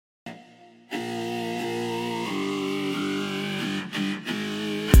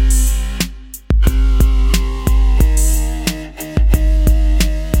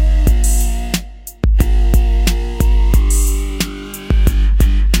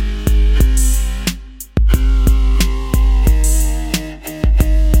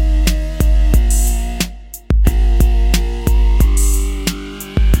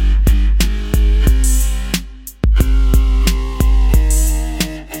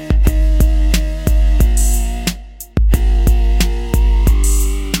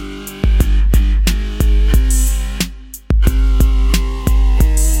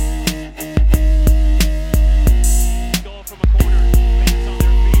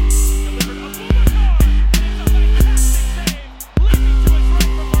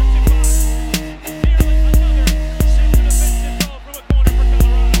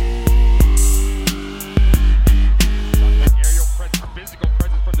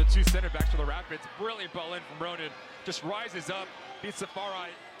two center backs for the Rapids. Brilliant ball in from Ronan. Just rises up, beats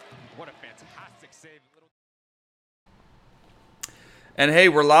Safari. What a fantastic save. And hey,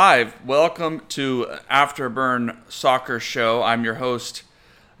 we're live. Welcome to Afterburn Soccer Show. I'm your host,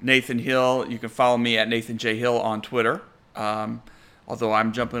 Nathan Hill. You can follow me at Nathan J. Hill on Twitter. Although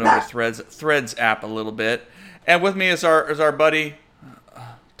I'm jumping over Threads app a little bit. And with me is our buddy,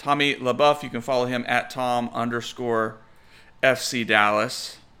 Tommy LaBeouf. You can follow him at Tom_FC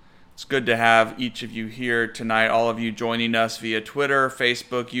Dallas. It's good to have each of you here tonight, all of you joining us via Twitter,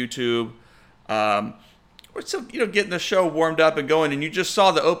 Facebook, YouTube. We're still, getting the show warmed up and going. And you just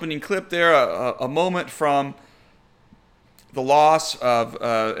saw the opening clip there, a moment from the loss of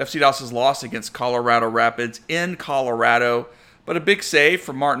FC Dallas's loss against Colorado Rapids in Colorado. But a big save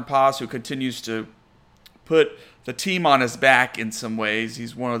from Martin Paz, who continues to put the team on his back in some ways.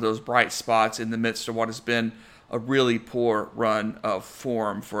 He's one of those bright spots in the midst of what has been a really poor run of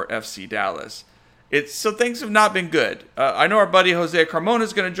form for FC Dallas. So things have not been good. I know our buddy Jose Carmona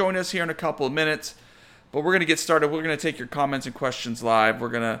is going to join us here in a couple of minutes, but we're going to get started. We're going to take your comments and questions live. We're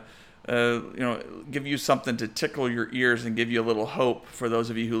going to give you something to tickle your ears and give you a little hope for those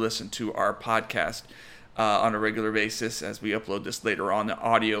of you who listen to our podcast on a regular basis as we upload this later on, the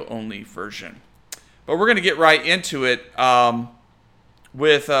audio-only version. But we're going to get right into it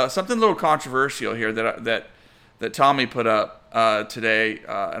with something a little controversial here that Tommy put up today,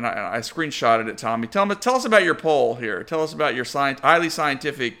 and I screenshotted it, Tommy. Tell us about your poll here. Tell us about your highly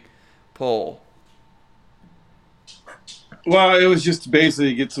scientific poll. Well, it was just to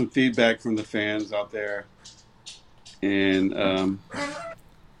basically get some feedback from the fans out there. And,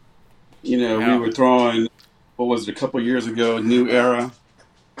 we were throwing, what was it, a couple years ago, a new era.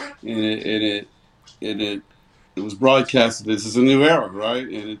 And it was broadcasted, this is a new era, right?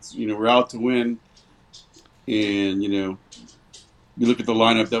 And it's, we're out to win. And, you look at the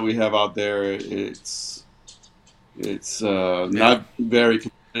lineup that we have out there, it's not very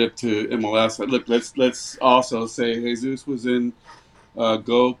competitive to MLS. Look, let's also say Jesus was in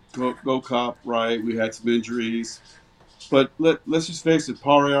Go Cop, right? We had some injuries. But let's just face it,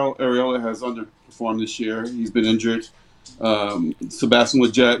 Paul Arriola has underperformed this year. He's been injured. Sebastian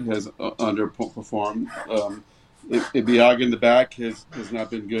Lletget has underperformed. Ibiaga in the back has not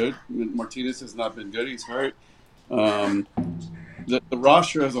been good. Martinez has not been good. He's hurt. The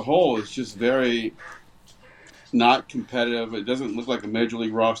roster as a whole is just very not competitive. It doesn't look like a major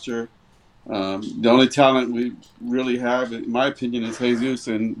league roster. The only talent we really have, in my opinion, is Jesus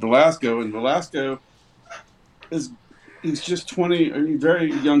and Velasco. And Velasco he's just 20, a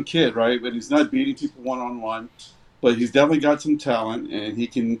very young kid, right? But he's not beating people one-on-one. But he's definitely got some talent, and he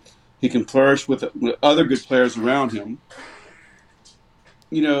can flourish with other good players around him.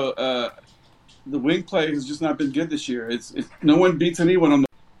 The wing play has just not been good this year. It's no one beats anyone on the.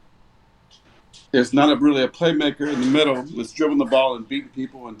 There's not really a playmaker in the middle that's dribbling the ball and beating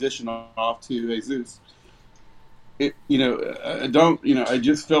people and dishing off to Jesus. I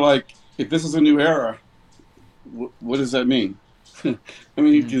just feel like if this is a new era, what does that mean? I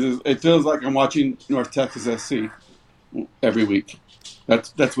mean, 'cause it feels like I'm watching North Texas SC every week.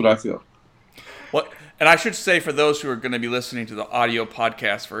 That's what I feel. Well, and I should say for those who are going to be listening to the audio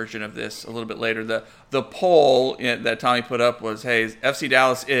podcast version of this a little bit later, the poll that Tommy put up was, hey, FC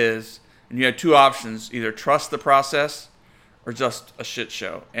Dallas is, and you had two options, either trust the process or just a shit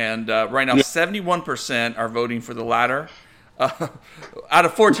show. And right now, 71% are voting for the latter. Out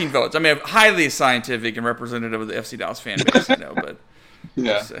of 14 votes. I mean, highly scientific and representative of the FC Dallas fan base, but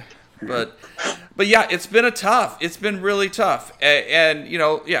yeah. But yeah, it's been really tough. And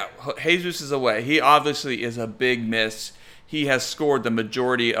Jesus is away. He obviously is a big miss. He has scored the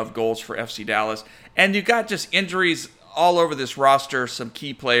majority of goals for FC Dallas. And you got just injuries all over this roster, some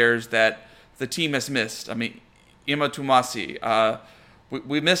key players that the team has missed. I mean, Ima Tumasi,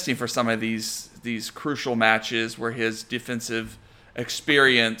 we missed him for some of these crucial matches where his defensive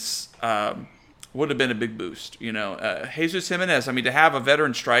experience would have been a big boost. Jesus Jimenez, I mean, to have a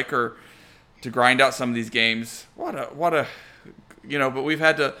veteran striker to grind out some of these games, but we've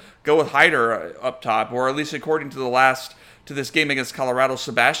had to go with Hyder up top, or at least according to this game against Colorado,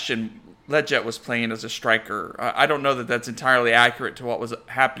 Sebastian Lletget was playing as a striker. I don't know that that's entirely accurate to what was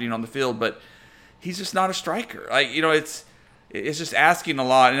happening on the field, but he's just not a striker. It's just asking a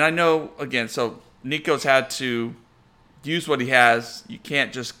lot. And I know, again, so Nico's had to use what he has. You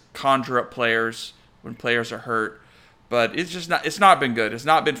can't just conjure up players when players are hurt. But it's not been good. It's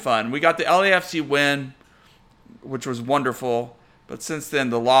not been fun. We got the LAFC win, which was wonderful. But since then,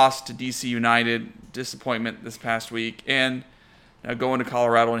 the loss to DC United, disappointment this past week, and now going to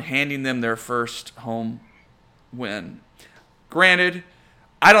Colorado and handing them their first home win. Granted,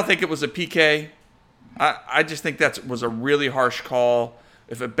 I don't think it was a PK. I just think that was a really harsh call.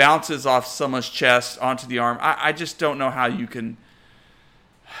 If it bounces off someone's chest onto the arm, I just don't know how you can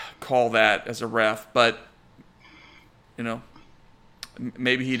call that as a ref. But,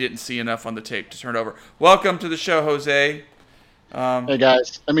 maybe he didn't see enough on the tape to turn it over. Welcome to the show, Jose. Hey,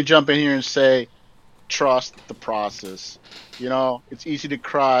 guys. Let me jump in here and say, trust the process. It's easy to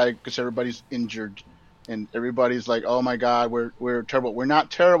cry because everybody's injured. And everybody's like, oh, my God, we're terrible. We're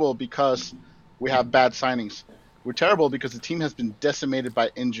not terrible because we have bad signings. We're terrible because the team has been decimated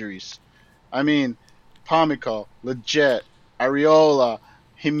by injuries. I mean, Pamico, Leggett, Areola,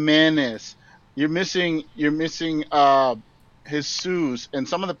 Jimenez. You're missing Jesus and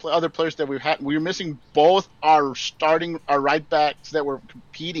some of the other players that we've had. We're missing both our right backs that were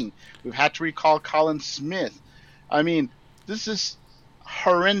competing. We've had to recall Colin Smith. I mean, this is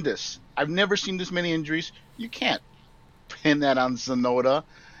horrendous. I've never seen this many injuries. You can't pin that on Zanoda.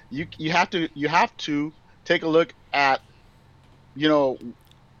 You have to take a look at,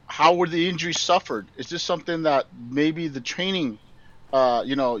 how were the injuries suffered? Is this something that maybe the training,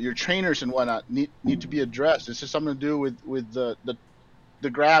 your trainers and whatnot need to be addressed? Is this something to do with the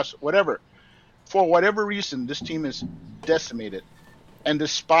graphs, whatever? For whatever reason, this team is decimated, and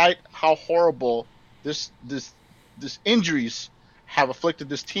despite how horrible this injuries have afflicted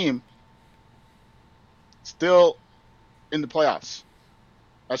this team, still in the playoffs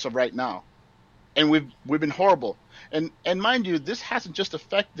as of right now. And we've been horrible. And mind you, this has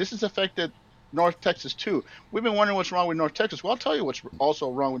affected North Texas too. We've been wondering what's wrong with North Texas. Well, I'll tell you what's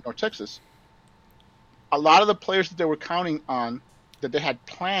also wrong with North Texas. A lot of the players that they were counting on, that they had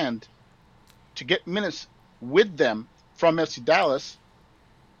planned to get minutes with them from FC Dallas,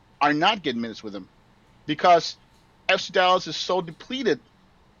 are not getting minutes with them, because FC Dallas is so depleted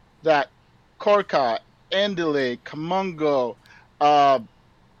that Corca, Endele, Kamungo,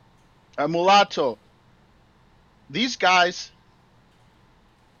 Mulatto, these guys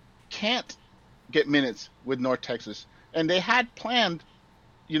can't get minutes with North Texas, and they had planned,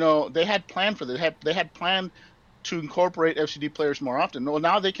 for this. They had planned to incorporate FCD players more often. Well,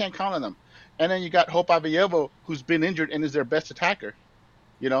 now they can't count on them. And then you got Hope Aveyevo, who's been injured and is their best attacker.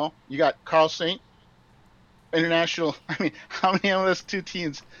 You got Carl Saint, international. I mean, how many MLS2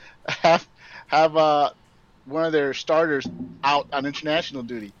 teams have one of their starters out on international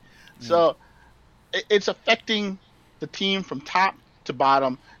duty? So it's affecting the team from top to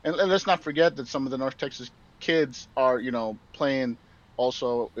bottom. And let's not forget that some of the North Texas kids are, playing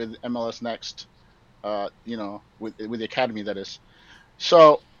also with MLS Next, with the academy, that is.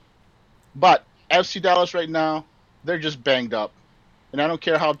 So, but FC Dallas right now, they're just banged up. And I don't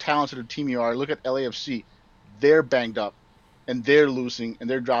care how talented a team you are. Look at LAFC. They're banged up, and they're losing, and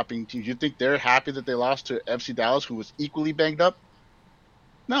they're dropping teams. You think they're happy that they lost to FC Dallas, who was equally banged up?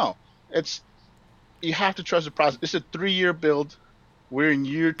 No. You have to trust the process. It's a 3-year build. We're in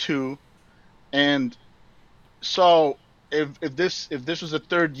year 2, and so if this was a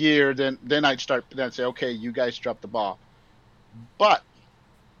third year, then I'd say, okay, you guys dropped the ball. But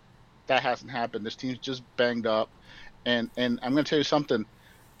that hasn't happened. This team's just banged up, and I'm going to tell you something.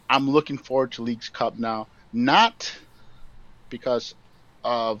 I'm looking forward to Leagues Cup now, not because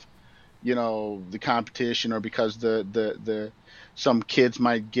of the competition, or because the some kids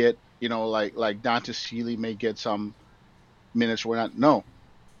might get, like Dante Seeley may get some minutes. We're not. No,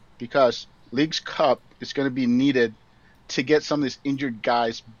 because Leagues Cup is going to be needed to get some of these injured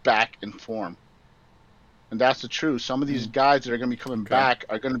guys back in form. And that's the truth. Some of these guys that are going to be coming back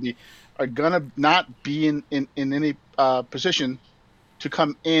are going to not be in any position to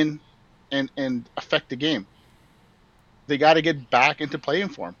come in and affect the game. They got to get back into playing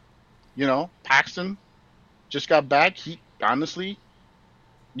form. Paxton just got back. He honestly,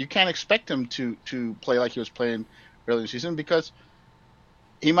 you can't expect him to play like he was playing early in the season, because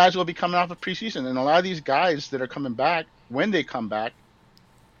he might as well be coming off of preseason. And a lot of these guys that are coming back, when they come back,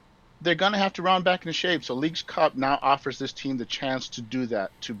 they're going to have to round back into shape. So Leagues Cup now offers this team the chance to do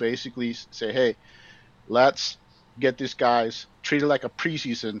that, to basically say, hey, let's get these guys treated like a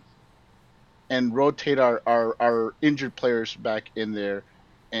preseason and rotate our injured players back in there.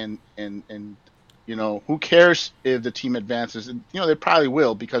 And who cares if the team advances? They probably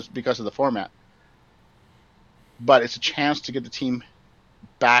will because of the format. But it's a chance to get the team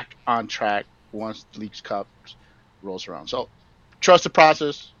back on track once the Leagues Cup rolls around. So trust the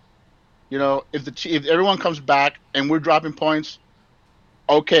process. If everyone comes back and we're dropping points,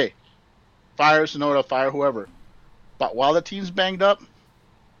 okay, fire Sonoda, fire whoever. But while the team's banged up,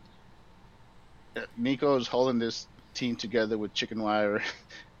 Nico is holding this team together with chicken wire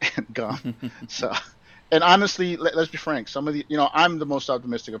and gum. So And honestly, let's be frank. Some of the, I'm the most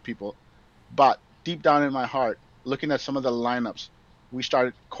optimistic of people, but deep down in my heart, looking at some of the lineups, we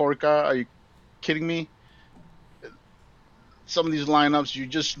started Korka. Are you kidding me? Some of these lineups, you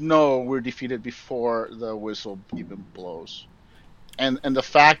just know we're defeated before the whistle even blows. And the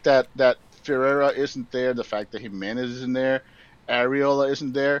fact that Ferreira isn't there, the fact that Jimenez isn't there, Ariola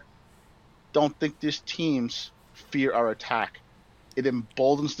isn't there, don't think these teams fear our attack. It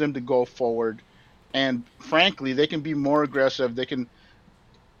emboldens them to go forward, and frankly, they can be more aggressive. Even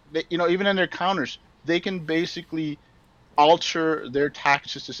in their counters, they can basically alter their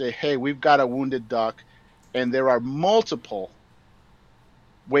tactics to say, "Hey, we've got a wounded duck, and there are multiple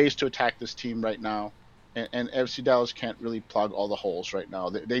ways to attack this team right now." And FC Dallas can't really plug all the holes right now.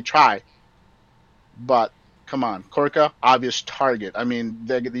 They try, but come on, Korka, obvious target. I mean,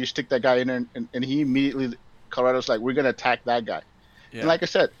 you stick that guy in there, and he immediately, Colorado's like, we're going to attack that guy. Yeah. And like I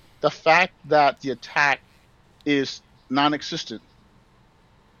said, the fact that the attack is non-existent,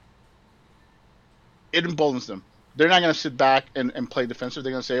 it emboldens them. They're not going to sit back and play defensive.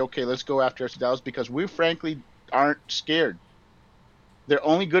 They're going to say, okay, let's go after FC Dallas because we frankly aren't scared. Their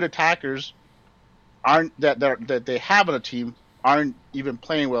only good attackers that they have on a team aren't even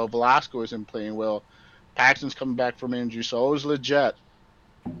playing well. Velasco isn't playing well. Paxton's coming back from injury, so it's legit.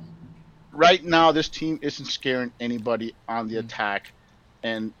 Right now, this team isn't scaring anybody on the attack.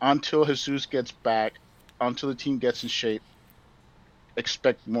 And until Jesus gets back, until the team gets in shape,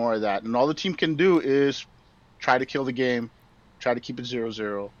 expect more of that. And all the team can do is try to kill the game, try to keep it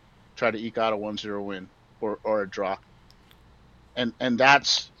 0-0, try to eke out a 1-0 win or a draw. And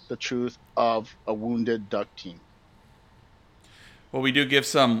that's the truth of a wounded Duck team. Well, we do give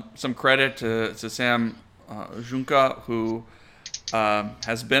some credit to Sam Junka, who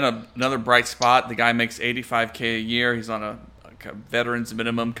has been another bright spot. The guy makes $85K a year. He's on a veterans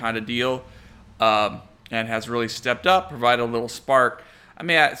minimum kind of deal, and has really stepped up, provided a little spark. I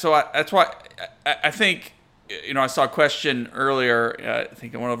mean, that's why I think, I saw a question earlier, I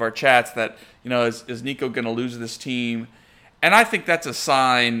think in one of our chats that, is Nico going to lose this team? And I think that's a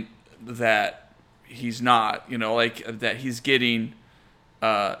sign that he's not, that he's getting,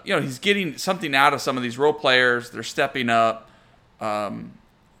 he's getting something out of some of these role players. They're stepping up.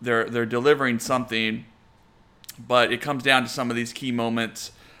 They're delivering something, but it comes down to some of these key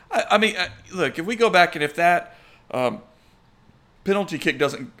moments. I mean, look, if we go back and if that penalty kick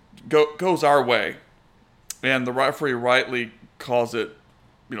doesn't goes our way, and the referee rightly calls it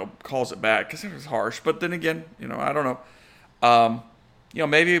back because it was harsh. But then again, I don't know.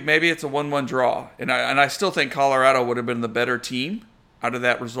 Maybe it's a 1-1 draw, and I still think Colorado would have been the better team out of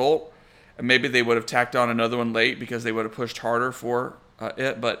that result, and maybe they would have tacked on another one late because they would have pushed harder for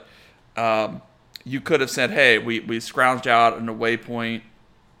it. But you could have said, "Hey, we scrounged out an away point,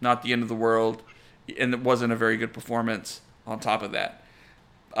 not the end of the world," and it wasn't a very good performance on top of that.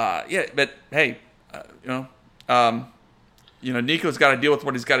 But hey, Nico's got to deal with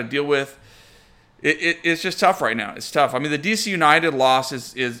what he's got to deal with. It's just tough right now. It's tough. I mean, the DC United loss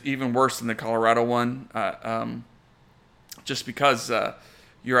is even worse than the Colorado one, just because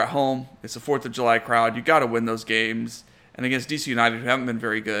you're at home. It's a 4th of July crowd. You got to win those games. And against DC United, who haven't been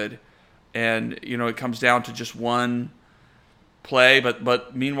very good, and it comes down to just one play.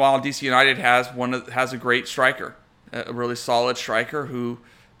 But meanwhile, DC United has a great striker, a really solid striker who.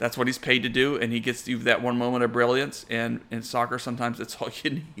 That's what he's paid to do, and he gets you that one moment of brilliance. And in soccer, sometimes that's all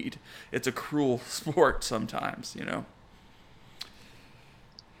you need. It's a cruel sport sometimes,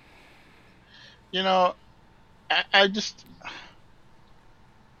 I just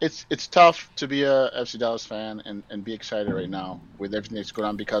it's tough to be a FC Dallas fan and be excited right now with everything that's going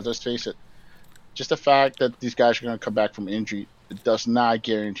on because let's face it, just the fact that these guys are going to come back from injury, it does not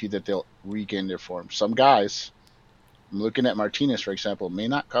guarantee that they'll regain their form. Some guys. I'm looking at Martinez, for example, may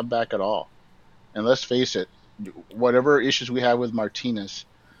not come back at all. And let's face it, whatever issues we have with Martinez,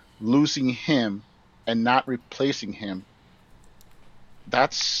 losing him and not replacing him,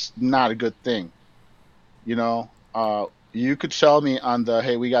 that's not a good thing. You could sell me on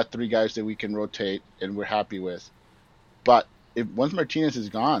hey, we got 3 guys that we can rotate and we're happy with. But once Martinez is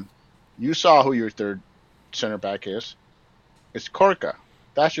gone, you saw who your third center back is. It's Korka.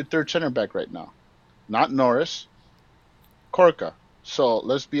 That's your third center back right now. Not Norris. Korka. So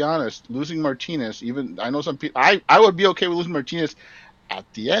let's be honest, losing Martinez, even I know some people I would be okay with losing Martinez at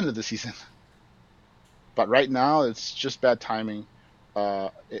the end of the season. But right now it's just bad timing.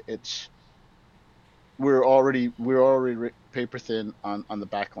 We're already paper thin on the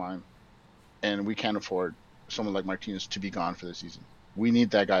back line, and we can't afford someone like Martinez to be gone for the season. We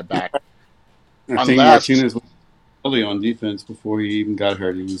need that guy back. I think Martinez was early on defense before he even got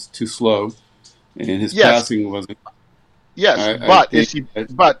hurt. He was too slow. and his Yes, passing wasn't. yes, I but think is he?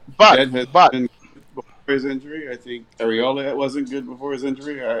 that But Ed has but been good before his injury. I think Areola wasn't good before his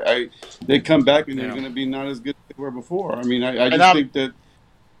injury. They come back and they're Yeah. going to be not as good as they were before. I mean, I and just think that,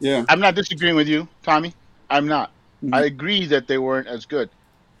 yeah. I'm not disagreeing with you, Tommy. I'm not. I Mhm. agree that they weren't as good.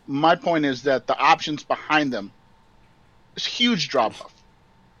 My point is that the options behind them is huge drop off.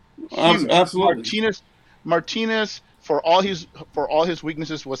 Huge. Absolutely. Martinez for all his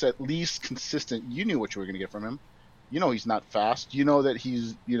weaknesses was at least consistent. You knew what you were going to get from him. You know he's not fast. You know that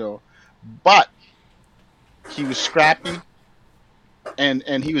he's but he was scrappy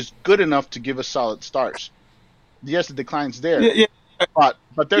and he was good enough to give us solid starts. Yes, the decline's there, Yeah, yeah.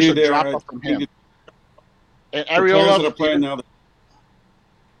 but there's You're a there. drop I off from think him. And the players Areola, that are playing now, but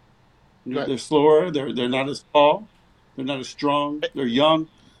they're slower. They're not as tall. They're not as strong. They're young.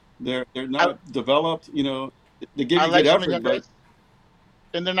 They're I, not developed. They give I you good like some of the effort, young but guys,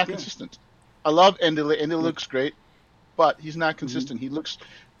 and they're not yeah. consistent. I love Endele. Endele Yeah. looks great, but he's not Hmm. consistent. He looks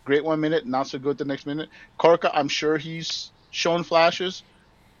great one minute, not so good the next minute. Korka, I'm sure he's shown flashes,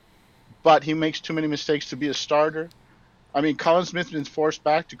 but he makes too many mistakes to be a starter. I mean, Colin Smith's been forced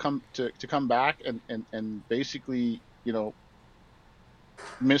back to come back and basically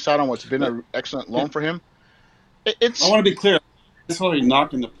miss out on what's been But an excellent yeah, loan for him. I It's want to be clear. I'm not necessarily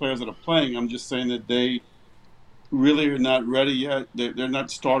knocking the players that are playing. I'm just saying that they really are not ready yet. They're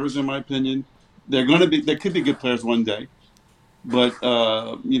not starters, in my opinion. They're going to be. They could be good players one day, but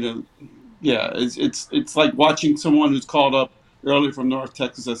yeah, it's like watching someone who's called up early from North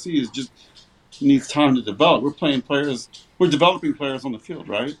Texas SC is just needs time to develop. We're playing players. We're developing players on the field,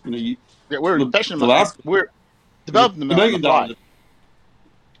 right? yeah, we're fetching them. Velasco We're is developing them a on the million fly. dollars.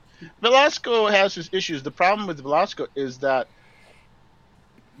 Velasco has his issues. The problem with Velasco is that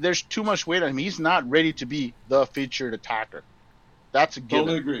there's too much weight on him. He's not ready to be the featured attacker. That's a Totally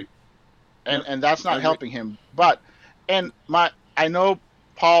given, agree. and Yep, that's I not agree. helping him. But I know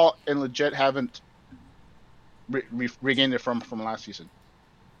Paul and Leggett haven't regained it from last season,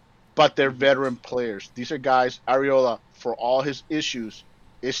 but they're Mhm. veteran players. These are guys. Areola, for all his issues,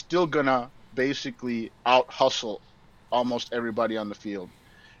 is still gonna basically out hustle almost everybody on the field,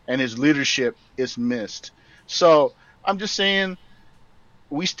 and his leadership is missed. So I'm just saying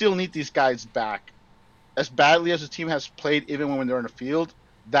we still need these guys back. As badly as the team has played, even when they're in the field,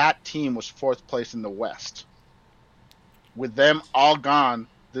 that team was fourth place in the West. With them all gone,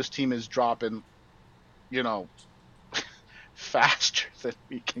 this team is dropping, you know, faster than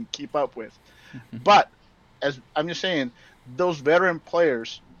we can keep up with. But as I'm just saying, those veteran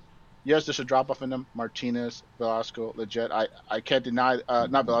players, yes, there's a drop off in them. Martinez, Velasco, Leggett. I can't deny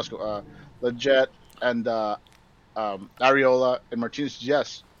not Velasco, Leggett and Ariola and Martinez.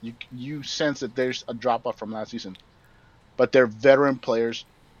 Yes, you sense that there's a drop off from last season, but they're veteran players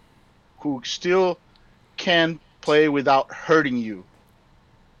who still can play without hurting you,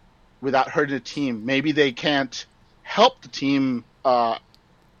 without hurting the team. Maybe they can't help the team Yeah,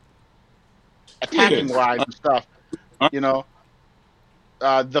 attacking wise and stuff. I, You know,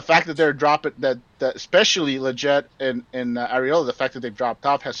 the fact that they're dropping that especially Leggett and Ariola, the fact that they've dropped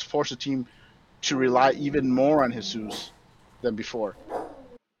off has forced the team to rely even more on Jesus than before.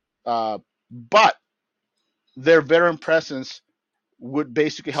 But their veteran presence would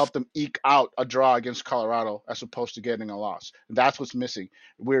basically help them eke out a draw against Colorado as opposed to getting a loss. That's what's missing.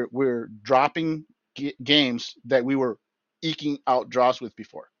 We're dropping games that we were eking out draws with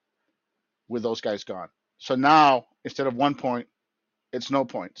before, with those guys gone. So now instead of 1 point, it's no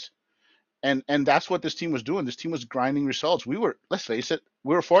points. And that's what this team was doing. This team was grinding results. We were, let's face it,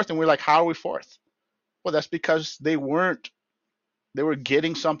 we were fourth, and we're like, how are we fourth? Well, that's because they weren't. They were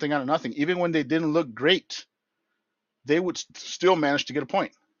getting something out of nothing. Even when they didn't look great, they would still manage to get a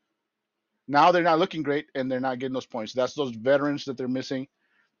point. Now they're not looking great, and they're not getting those points. That's those veterans that they're missing.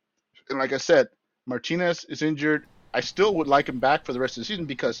 And like I said, Martinez is injured. I still would like him back for the rest of the season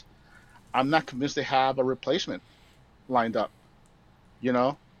because I'm not convinced they have a replacement lined up. You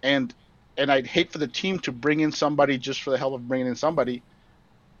know, and I'd hate for the team to bring in somebody just for the hell of bringing in somebody,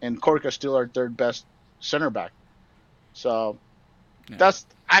 and Korka's still our third best center back. So Yeah. that's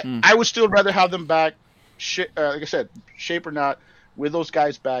I would still rather have them back. Like I said, shape or not, with those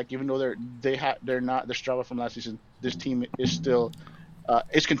guys back, even though they're not they're struggling from last season. This team is still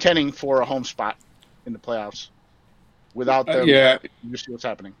is contending for a home spot in the playoffs. Without them, yeah. you see what's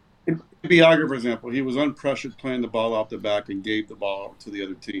happening. Biaga, for example, he was unpressured playing the ball off the back and gave the ball to the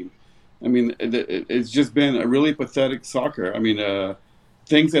other team. I mean, it's just been a really pathetic soccer. I mean,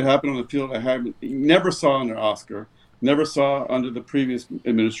 things that happen on the field I haven't never saw under Oscar, never saw under the previous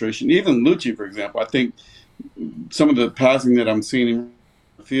administration. Even Lucci, for example, I think some of the passing that I'm seeing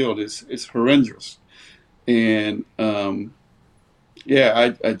field is horrendous. And I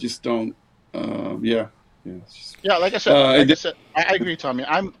just don't. Yeah, like I said, I agree, Tommy.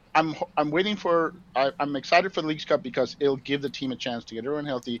 I'm waiting for. I'm excited for the Leagues Cup because it'll give the team a chance to get everyone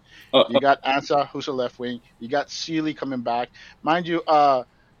healthy. You got Ansa, who's a left wing. You got Sealy coming back, mind you.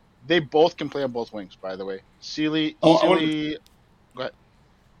 They both can play on both wings, by the way. Sealy. Go ahead.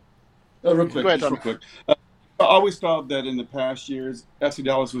 Real quick, Go ahead, just Tommy. real quick. I always thought that in the past years, FC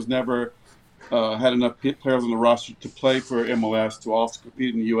Dallas was never had enough players on the roster to play for MLS to also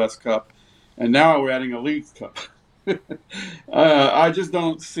compete in the U.S. Cup, and now we're adding a Leagues Cup. I just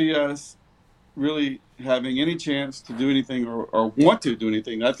don't see us really having any chance to do anything or want to do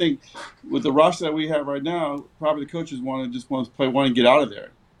anything. I think with the roster that we have right now, probably the coaches want to play one and get out of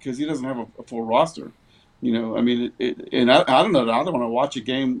there because he doesn't have a full roster. You know, I mean, and I don't know. I don't want to watch a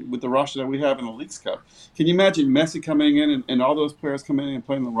game with the roster that we have in the Leagues Cup. Can you imagine Messi coming in and all those players coming in and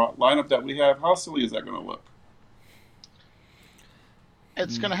playing the lineup that we have? How silly is that going to look?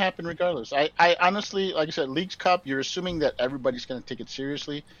 It's going to happen regardless. I honestly, like I said, Leagues Cup, you're assuming that everybody's going to take it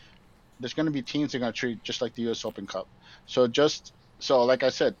seriously. There's going to be teams that are going to treat just like the U.S. Open Cup. So like I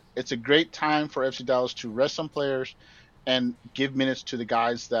said, it's a great time for FC Dallas to rest some players and give minutes to the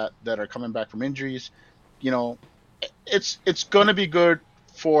guys that are coming back from injuries. You know, it's going to be good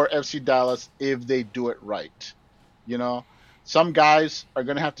for FC Dallas if they do it right. You know, some guys are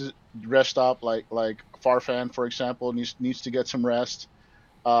going to have to rest up, like Farfan, for example, needs to get some rest.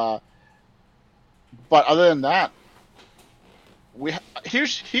 But other than that,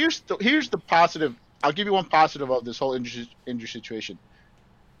 here's the positive. I'll give you one positive of this whole injury situation,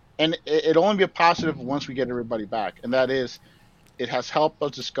 and it'll only be a positive once we get everybody back, and that is, it has helped us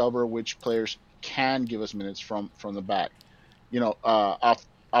discover which players can give us minutes from the back, off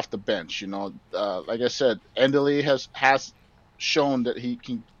the bench. Like I said, Endely has shown that he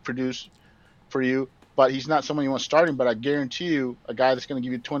can produce for you, but he's not someone you want starting. But I guarantee you, a guy that's going to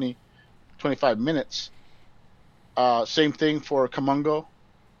give you 20, 25 minutes. Same thing for Kamungo.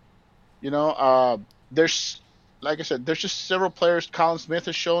 There's, like I said, there's just several players. Colin Smith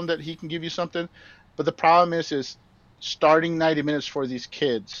has shown that he can give you something, but the problem is starting 90 minutes for these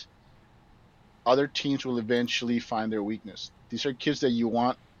kids. Other teams will eventually find their weakness. These are kids that you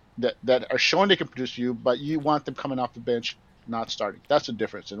want, that are showing they can produce for you, but you want them coming off the bench, not starting. That's the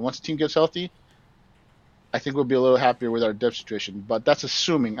difference. And once the team gets healthy, I think we'll be a little happier with our depth situation. But that's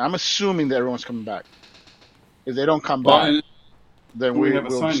assuming. I'm assuming that everyone's coming back. If they don't come back, then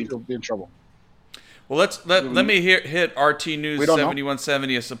we'll still be in trouble. Well, let me hit RT News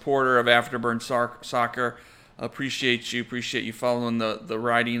 7170, a supporter of Afterburn Soccer. Appreciate you following the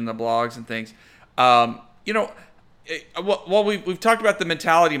writing and the blogs and things. Well, we've talked about the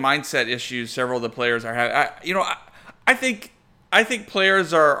mentality mindset issues several of the players are having. I think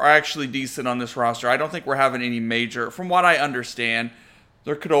players are actually decent on this roster. I don't think we're having any major, from what I understand.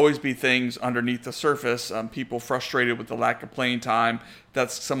 There could always be things underneath the surface, people frustrated with the lack of playing time.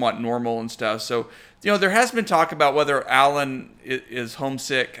 That's somewhat normal and stuff. So, there has been talk about whether Alan is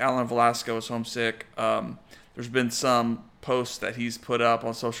homesick. Alan Velasco is homesick. There's been some posts that he's put up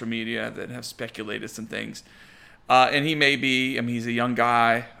on social media that have speculated some things. And he may be, he's a young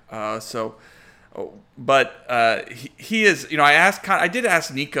guy. But he is, I did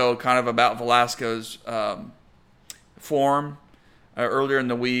ask Nico kind of about Velasco's form earlier in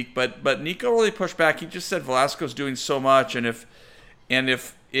the week, but Nico really pushed back. He just said Velasco's doing so much, and if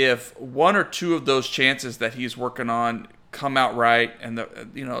one or two of those chances that he's working on come out right and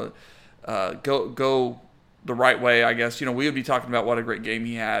go the right way, I guess we would be talking about what a great game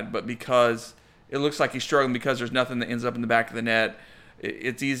he had. But because it looks like he's struggling because there's nothing that ends up in the back of the net,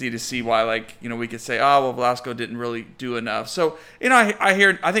 it's easy to see why, we could say, oh, well, Velasco didn't really do enough. So,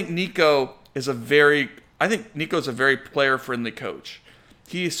 I think Nico's a very player-friendly coach.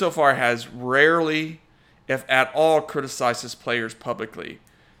 He so far has rarely, if at all, criticized his players publicly.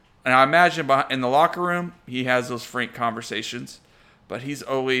 And I imagine in the locker room, he has those frank conversations, but he's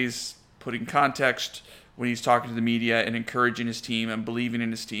always putting context when he's talking to the media and encouraging his team and believing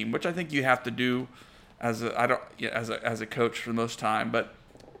in his team, which I think you have to do as a coach for the most time.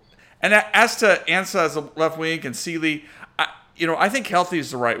 And as to Ansa as a left wing and Sealy, I think healthy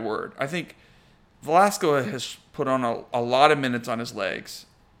is the right word. I think Velasco has put on a lot of minutes on his legs.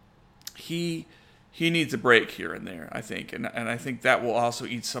 He needs a break here and there, I think, and I think that will also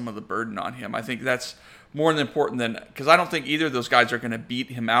eat some of the burden on him. I think that's more than important because I don't think either of those guys are going to beat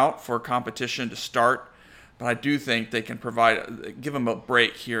him out for competition to start. But I do think they can give him a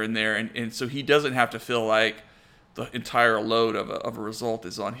break here and there, and so he doesn't have to feel like the entire load of a result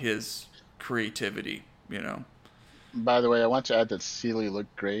is on his creativity, By the way, I want to add that Sealy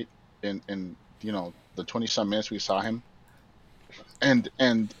looked great in the 20-some minutes we saw him, and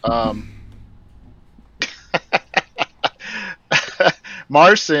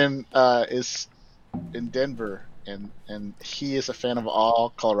Marcin is in Denver, and he is a fan of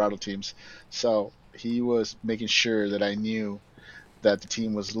all Colorado teams, so he was making sure that I knew that the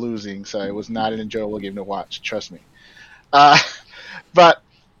team was losing, so it was not an enjoyable game to watch. Trust me. Uh, but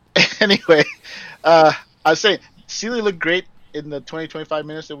anyway, I was saying Sealy looked great in the 20-25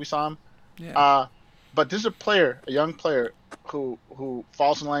 minutes that we saw him. Yeah. But this is a young player who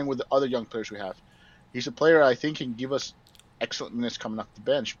falls in line with the other young players we have. He's a player I think can give us excellent minutes coming off the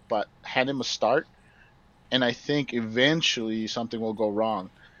bench, but hand him a start, and I think eventually something will go wrong.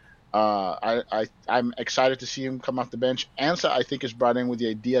 I'm excited to see him come off the bench. Ansa, I think, is brought in with the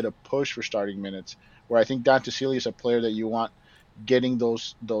idea to push for starting minutes, where I think Dante Sealy is a player that you want getting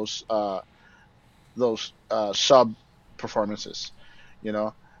those sub performances, you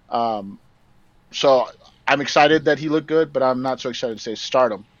know. So I'm excited that he looked good, but I'm not so excited to say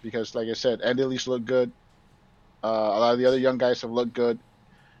start him because, like I said, Andy Lee's looked good. A lot of the other young guys have looked good,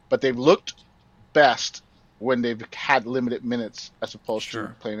 but they've looked best when they've had limited minutes as opposed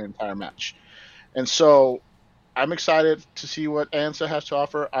to playing an entire match. And so I'm excited to see what Ansa has to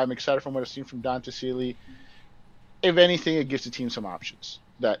offer. I'm excited from what I've seen from Dante Sealy. If anything, it gives the team some options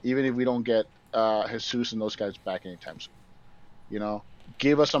that even if we don't get Jesus and those guys back anytime soon,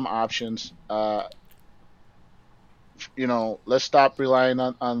 give us some options. Let's stop relying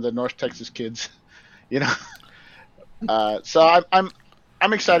on the North Texas kids, So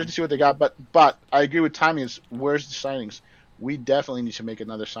I'm excited to see what they got, but I agree with Tommy. Is where's the signings? We definitely need to make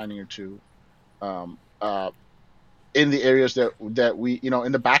another signing or two, in the areas that we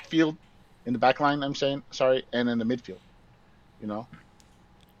in the backfield, in the back line. I'm saying sorry, and in the midfield.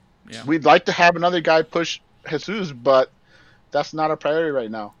 Yeah. We'd like to have another guy push Jesus, but that's not a priority right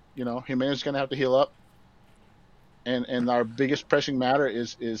now. Jimenez is going to have to heal up, and our biggest pressing matter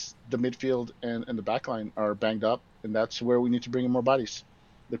is the midfield and the back line are banged up, and that's where we need to bring in more bodies.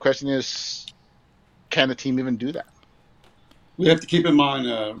 The question is, can the team even do that? We have to keep in mind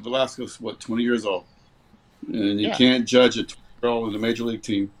Velasco's 20 years old, and you can't judge a 20-year-old in a major league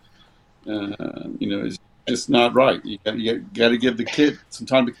team. It's just not right. You got to give the kid some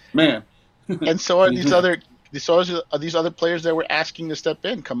time to man. And so are these other players that we're asking to step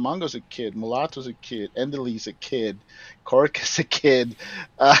in. Kamango's a kid, Mulato's a kid, Endeli's a kid, Cork's a kid,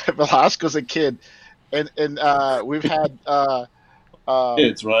 Velasco's a kid, and we've had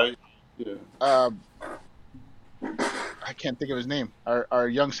kids, right? Yeah. I can't think of his name. Our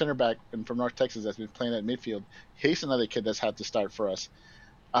young center back from North Texas that's been playing at midfield. He's another kid that's had to start for us,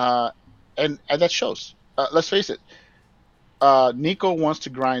 and that shows. Let's face it. Nico wants to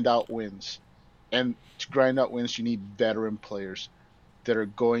grind out wins, and to grind out wins, you need veteran players that are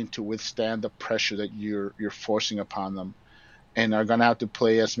going to withstand the pressure that you're forcing upon them, and are going to have to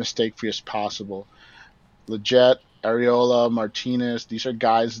play as mistake-free as possible. Leggett, Areola, Martinez, these are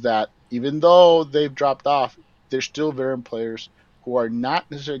guys that, even though they've dropped off, they're still veteran players who are not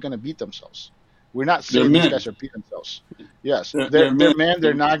necessarily going to beat themselves. We're not saying these guys are beating themselves. Yes, they're men.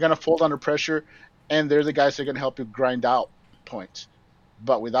 They're not going to fold under pressure, and they're the guys that are going to help you grind out points.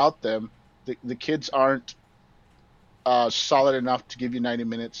 But without them, the kids aren't solid enough to give you 90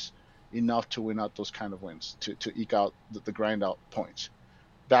 minutes, enough to win out those kind of wins, to eke out the grind out points.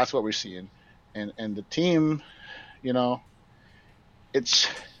 That's what we're seeing. And the team, it's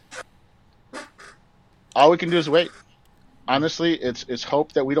all we can do is wait. Honestly, it's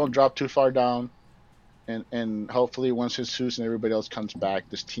hope that we don't drop too far down, and hopefully once Jesus and everybody else comes back,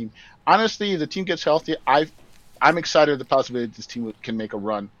 this team. Honestly, if the team gets healthy, I'm excited at the possibility that this team can make a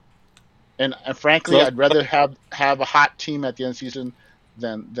run. And frankly, I'd rather have a hot team at the end of the season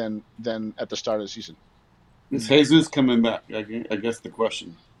than at the start of the season. Is Jesus coming back? I guess the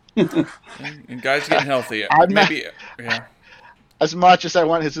question. And guys getting healthy. Yeah. As much as I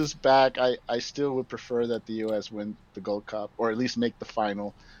want Jesus back, I still would prefer that the U.S. win the Gold Cup, or at least make the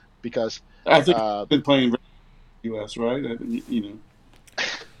final, because I think he's been playing U.S. right.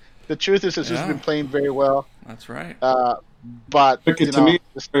 The truth is, Jesus has been playing very well. That's right. But to me,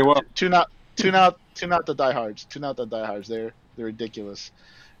 very well. Tune out the diehards. Tune out the diehards. They're ridiculous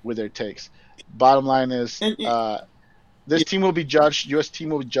with their takes. Bottom line is, this team will be judged. U.S. team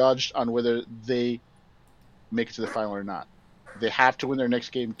will be judged on whether they make it to the final or not. They have to win their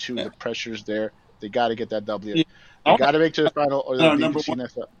next game too. Yeah. The pressure's there. They got to get that W. They got to make it to the final, or they'll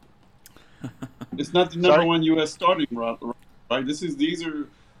DPC up. It's not the number one U.S. starting right? These are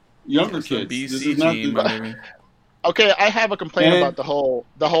younger kids. BC this is team. not okay, I have a complaint about the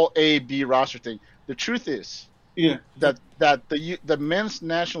whole A B roster thing. The truth is, Yeah. that the men's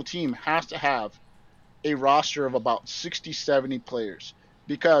national team has to have a roster of about 60, 70 players,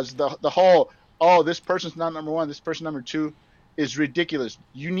 because the whole, oh, this person's not number one, this person number two, is ridiculous.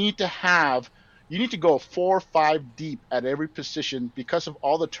 You need to go 4 or 5 deep at every position because of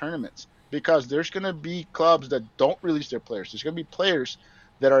all the tournaments. Because there's going to be clubs that don't release their players. There's going to be players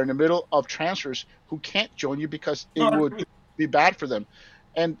that are in the middle of transfers who can't join you because it No, I would agree. be bad for them.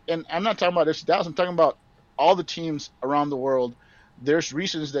 And I'm not talking about FC Dallas. I'm talking about all the teams around the world. There's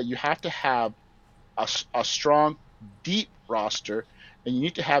reasons that you have to have a strong, deep roster, and you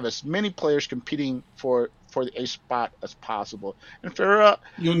need to have as many players competing for a spot as possible. And Ferreira,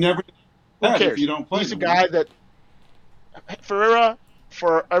 You'll never do who that if you cares? don't play He's a them. guy that Ferreira,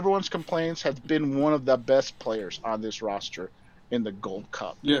 for everyone's complaints, has been one of the best players on this roster in the Gold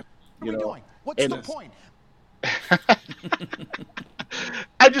Cup. Yeah. You know, What's and the point?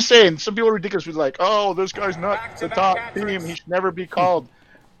 I'm just saying, some people are ridiculous. Be like, "Oh, this guy's not the top team. He should never be called."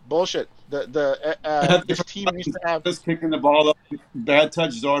 Bullshit. This team needs to have. Just kicking the ball up, bad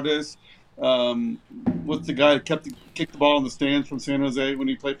touch Zardes. What's the guy that kicked the ball in the stands from San Jose when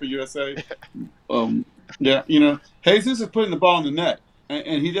he played for USA? Yeah, Jesus is putting the ball in the net,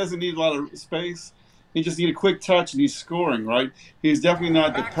 and he doesn't need a lot of space. He just needs a quick touch, and he's scoring. Right? He's definitely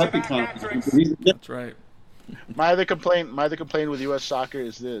not the Pepe kind of player, but he's That's right. My other complaint with U.S. soccer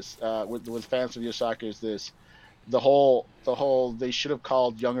is this. With fans of U.S. soccer is this. The whole they should have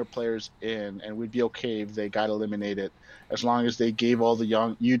called younger players in, and we'd be okay if they got eliminated, as long as they gave all the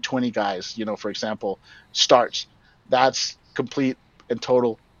young U20 guys, for example, starts. That's complete and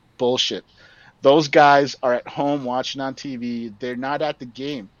total bullshit. Those guys are at home watching on TV. They're not at the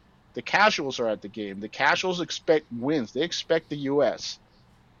game. The casuals are at the game. The casuals expect wins. They expect the U.S.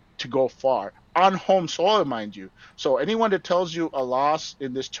 to go far on home soil, mind you. So anyone that tells you a loss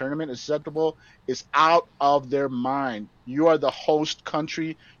in this tournament is acceptable is out of their mind. You are the host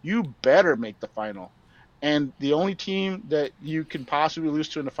country. You better make the final. And the only team that you can possibly lose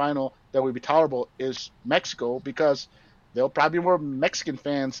to in the final that would be tolerable is Mexico, because there'll probably be more Mexican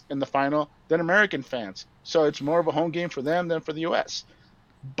fans in the final than American fans. So it's more of a home game for them than for the U.S.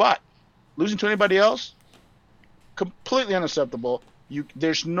 But losing to anybody else, completely unacceptable.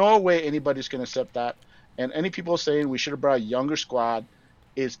 There's no way anybody's going to accept that. And any people saying we should have brought a younger squad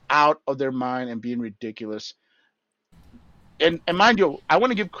is out of their mind and being ridiculous. And mind you, I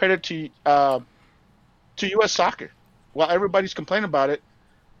want to give credit to U.S. Soccer. While everybody's complaining about it,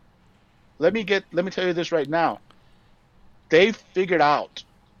 let me tell you this right now. They've figured out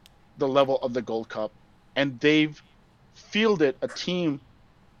the level of the Gold Cup, and they've fielded a team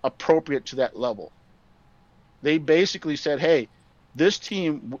appropriate to that level. They basically said, "Hey, this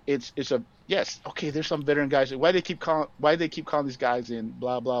team, it's a yes, okay. There's some veteran guys. Why they keep calling these guys in?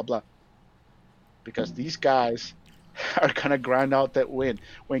 Blah blah blah. Because these guys are gonna grind out that win.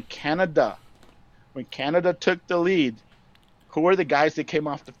 When Canada took the lead, who were the guys that came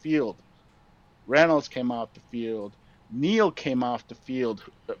off the field? Reynolds came off the field. Neal came off the field.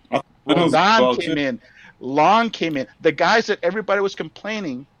 Roldan came in. Long came in. The guys that everybody was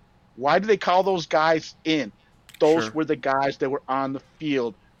complaining, why do they call those guys in? Those were the guys that were on the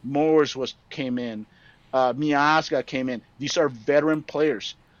field. Moores came in. Miazga came in. These are veteran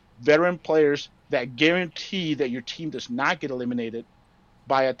players. Veteran players that guarantee that your team does not get eliminated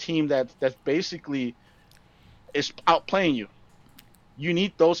by a team that's basically is outplaying you. You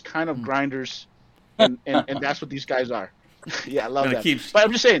need those kind of grinders, and that's what these guys are. Yeah, I love that. But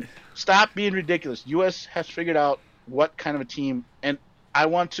I'm just saying, stop being ridiculous. U.S. has figured out what kind of a team, and I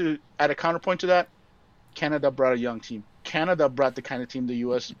want to add a counterpoint to that. Canada brought a young team. Canada brought the kind of team the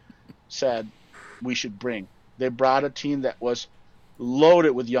U.S. said we should bring. They brought a team that was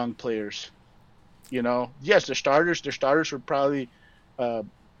loaded with young players. Yes, their starters would probably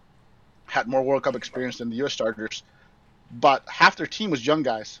had more World Cup experience than the U.S. starters, but half their team was young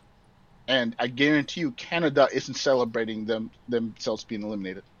guys. And I guarantee you, Canada isn't celebrating themselves being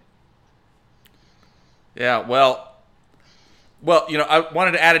eliminated. Yeah, well, I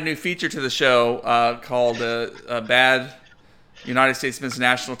wanted to add a new feature to the show called Bad United States Men's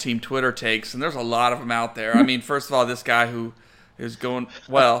National Team Twitter Takes, and there's a lot of them out there. I mean, first of all, this guy who is going,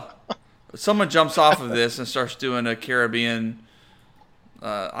 someone jumps off of this and starts doing a Caribbean,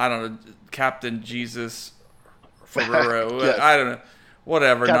 I don't know, Captain Jesus Ferrero, Yes. I don't know,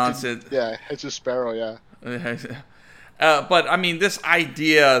 whatever Captain, nonsense. Yeah, it's a sparrow, yeah. But I mean, this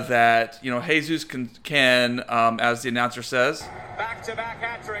idea that Jesus can as the announcer says, back-to-back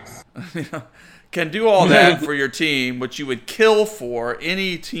hat tricks. Can do all that for your team, which you would kill for.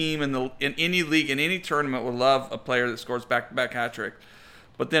 Any team in any league, in any tournament would love a player that scores back-to-back hat trick.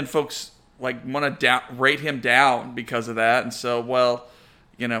 But then folks want to rate him down because of that. And so,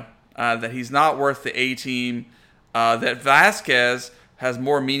 that he's not worth the A team. That Vasquez has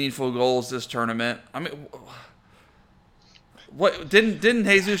more meaningful goals this tournament. I mean, what didn't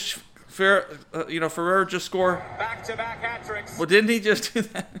Jesus Ferreira just score back-to-back hat tricks? Well, didn't he just do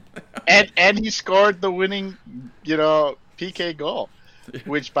that? and he scored the winning, PK goal,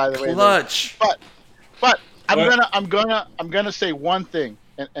 which by the way, clutch. But I'm gonna say one thing,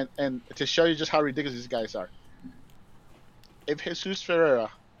 and to show you just how ridiculous these guys are. If Jesus Ferreira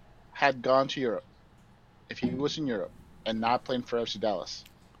had gone to Europe, if he was in Europe and not playing for FC Dallas,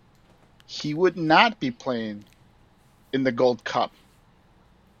 he would not be playing in the Gold Cup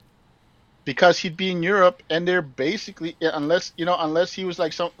because he'd be in Europe, and they're basically, unless he was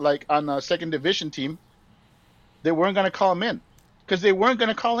like on a second division team, they weren't going to call him in because they weren't going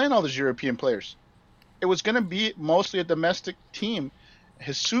to call in all those European players. It was going to be mostly a domestic team.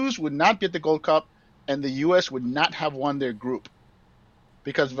 Jesus would not be at the Gold Cup, and the U.S. would not have won their group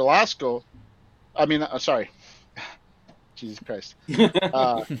because Jesus Christ.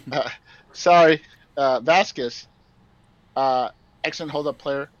 Vasquez, excellent hold-up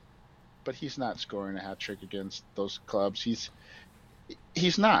player, but he's not scoring a hat trick against those clubs. He's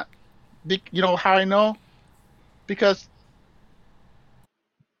not. You know how I know? Because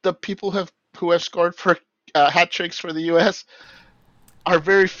the people who have scored for hat tricks for the U.S. are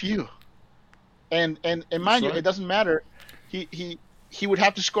very few, and mind you, it doesn't matter. He would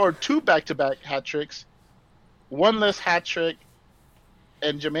have to score 2 back-to-back hat tricks, 1 less hat trick,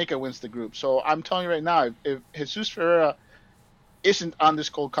 and Jamaica wins the group. So I'm telling you right now, if Jesus Ferreira isn't on this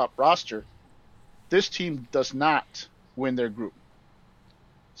Gold Cup roster, this team does not win their group.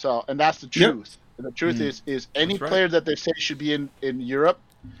 So, and that's the truth. Yep. And the truth is any player that they say should be in Europe,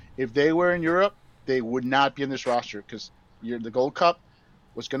 if they were in Europe, they would not be in this roster because the Gold Cup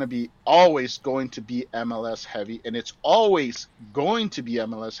was always going to be MLS heavy, and it's always going to be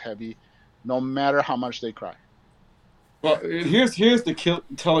MLS heavy, no matter how much they cry. Well, here's the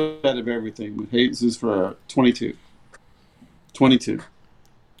tell out of everything with Jesus for 22.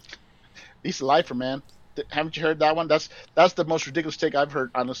 He's a lifer, man. Haven't you heard that one? That's the most ridiculous take I've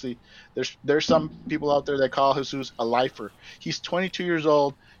heard, honestly. There's some people out there that call Jesus a lifer. He's 22 years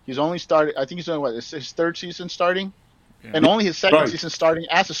old. He's only started. I think he's only his 3rd season starting, and only his 2nd season starting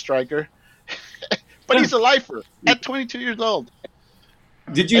as a striker. But he's a lifer at 22 years old.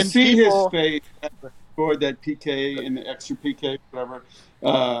 Did you see his face for that PK and the extra PK, whatever?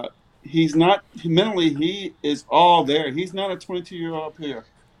 He's not mentally. He is all there. He's not a 22-year-old up here.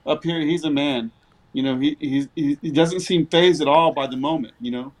 Up here, he's a man. He doesn't seem phased at all by the moment.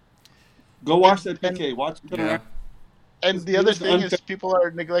 Go watch that PK. Watch it. Yeah. And the other thing is people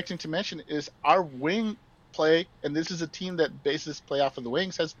are neglecting to mention is our wing play, and this is a team that bases play off of the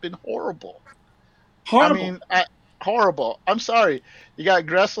wings, has been horrible. Horrible. I'm sorry. You got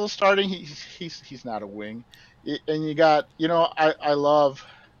Gressel starting. He's not a wing. And you got, I love.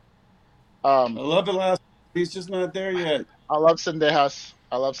 I love the last. He's just not there yet. I love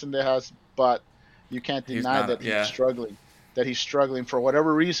Sendejas, but you can't deny that he's struggling. That he's struggling for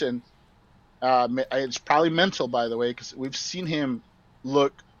whatever reason. It's probably mental, by the way, because we've seen him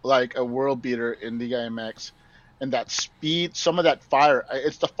look like a world beater in Liga MX, and that speed, some of that fire.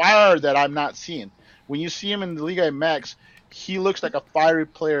 It's the fire that I'm not seeing. When you see him in the Liga MX, he looks like a fiery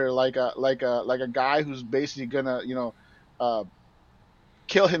player, like a guy who's basically gonna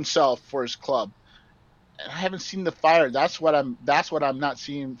kill himself for his club. And I haven't seen the fire. That's what I'm not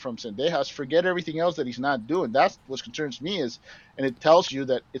seeing from Sendejas. Forget everything else that he's not doing. That's what concerns me and it tells you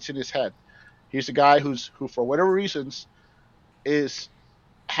that it's in his head. He's a guy who for whatever reasons is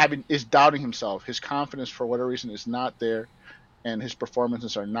doubting himself. His confidence for whatever reason is not there, and his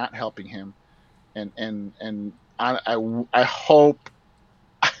performances are not helping him. And I hope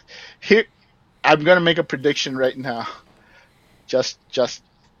here I'm gonna make a prediction right now. Just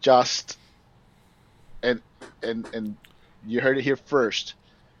and you heard it here first.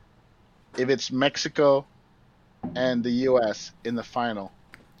 If it's Mexico and the U.S. in the final,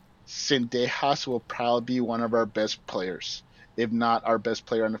 Sendejas will probably be one of our best players, if not our best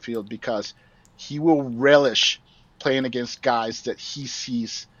player on the field, because he will relish playing against guys that he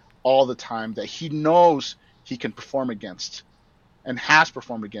sees all the time, that he knows he can perform against and has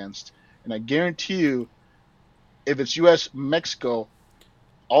performed against. And I guarantee you, if it's U.S.-Mexico,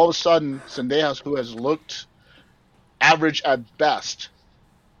 all of a sudden, Sendejas, who has looked average at best,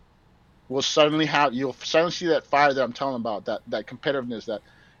 you'll suddenly see that fire that I'm telling about, that competitiveness. That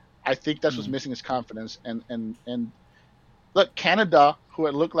I think that's what's missing, his confidence. And look, Canada, who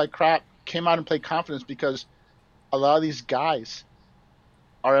had looked like crap, came out and played confidence because a lot of these guys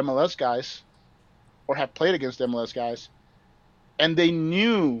are MLS guys or have played against MLS guys, and they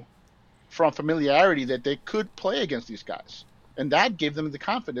knew from familiarity that they could play against these guys, and that gave them the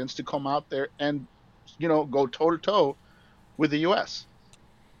confidence to come out there and go toe to toe with the U.S.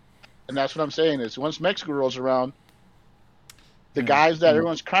 And that's what I'm saying is once Mexico rolls around, the guys that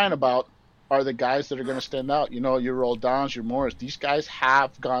everyone's crying about are the guys that are going to stand out. Your Roldans, your Morris. These guys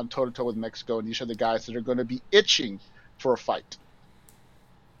have gone toe to toe with Mexico, and these are the guys that are going to be itching for a fight.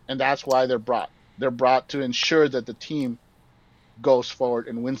 And that's why they're brought. They're brought to ensure that the team goes forward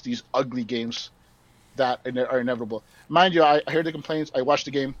and wins these ugly games that are inevitable. Mind you, I heard the complaints. I watched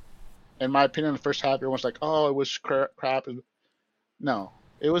the game. In my opinion, in the first half, everyone's like, "Oh, it was crap." No,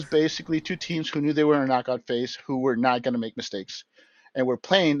 it was basically two teams who knew they were in a knockout phase, who were not going to make mistakes, and were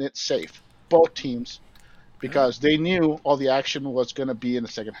playing it safe. Both teams, because they knew all the action was going to be in the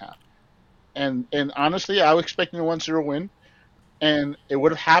second half. And honestly, I was expecting a 1-0 win, and it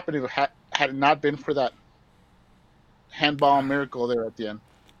would have happened if had it not been for that handball miracle there at the end.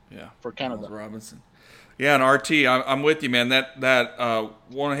 Yeah, for Canada. Robinson. Yeah, and RT, I'm with you, man. That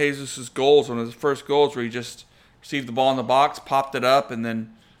one of Jesus' goals, one of his first goals, where he just received the ball in the box, popped it up, and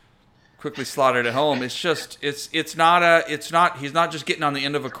then quickly slotted it home. It's just he's not just getting on the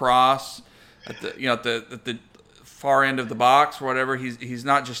end of a cross at the far end of the box or whatever. He's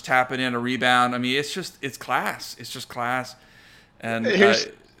not just tapping in a rebound. I mean, it's class. It's just class. And here's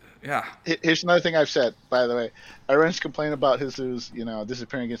another thing I've said, by the way. Everyone's complaining about Jesus,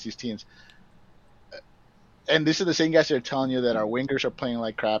 disappearing against these teams. And these are the same guys that are telling you that our wingers are playing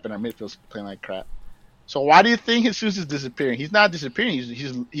like crap and our midfield's playing like crap. So why do you think Jesus is disappearing? He's not disappearing.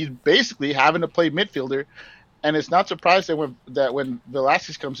 He's basically having to play midfielder, and it's not surprising that when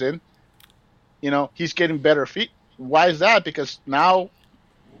Velasquez comes in, he's getting better feet. Why is that? Because now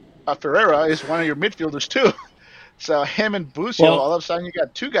Ferreira is one of your midfielders too. So him and Bucio, all of a sudden you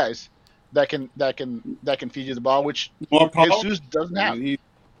got two guys that can feed you the ball, which Jesus doesn't have.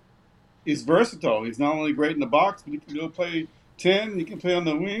 He's versatile. He's not only great in the box, but he can go play 10. He can play on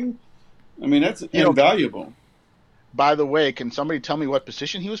the wing. I mean, that's invaluable. By the way, can somebody tell me what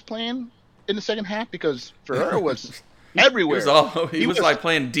position he was playing in the second half? Because Ferreira was everywhere. He was like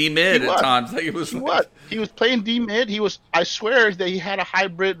playing D mid at times. Like he was playing D mid. I swear that he had a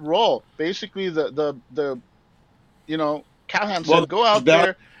hybrid role. Basically, Callahan said, go out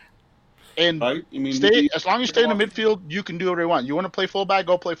there and stay. As long as you stay in the midfield, you can do whatever you want. You want to play fullback,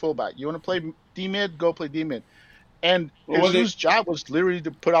 go play fullback. You want to play D mid, go play D mid. And his job was literally to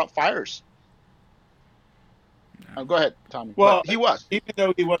put out fires. Go ahead, Tommy. Well, but he was. Even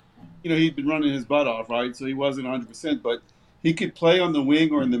though he was, he'd been running his butt off, right? So he wasn't 100%, but he could play on the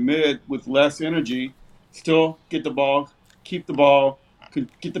wing or in the mid with less energy, still get the ball, keep the ball, could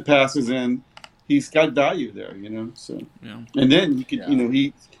get the passes in. He's got value there, So, and then he could,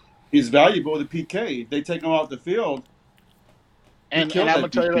 he's valuable with the PK. If they take him off the field, and I'm gonna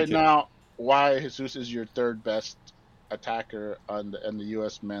tell you right now why Jesus is your third best attacker on the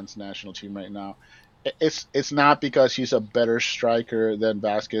U.S. men's national team right now. It's not because he's a better striker than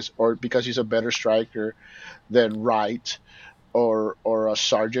Vasquez or because he's a better striker than Wright or a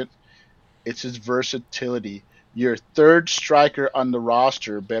Sargent. It's his versatility. Your third striker on the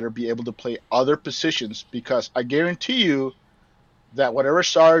roster better be able to play other positions, because I guarantee you that whatever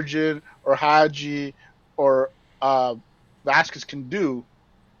Sargent or Haji or Vasquez can do,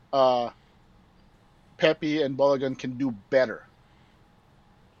 Pepe and Balogun can do better.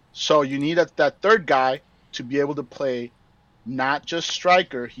 So you need that third guy to be able to play not just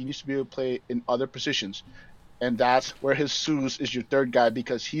striker. He needs to be able to play in other positions. And that's where Jesus is your third guy,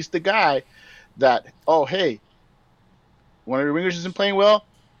 because he's the guy that, hey, one of your wingers isn't playing well,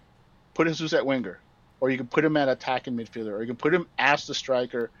 put Jesus at winger. Or you can put him at attacking midfielder. Or you can put him as the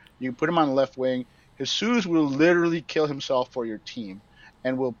striker. You can put him on the left wing. Jesus will literally kill himself for your team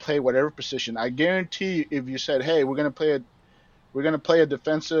and will play whatever position. I guarantee you, if you said, hey, we're going to play a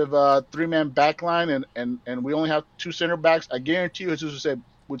defensive three-man back line and we only have two center backs, I guarantee you Jesus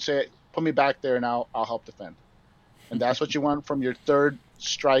would say, put me back there and I'll help defend. And that's what you want from your third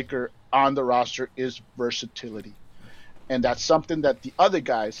striker on the roster is versatility. And that's something that the other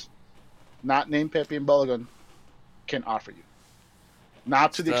guys, not named Pepe and Balogun, can offer you.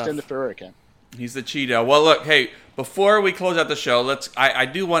 Not to the extent that Ferreira can. He's the Cheeto. Well, look, hey, before we close out the show, I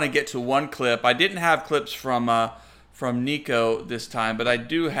do want to get to one clip. I didn't have clips from Nico this time, but I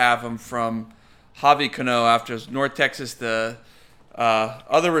do have them from Javi Cano after North Texas. The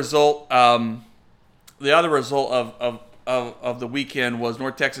other result of the weekend was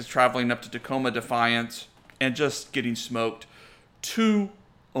North Texas traveling up to Tacoma Defiance and just getting smoked. 2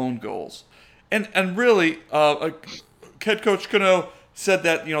 own goals. And really, head coach Cano said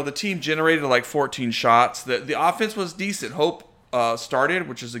that the team generated like 14 shots. The offense was decent. Hope started,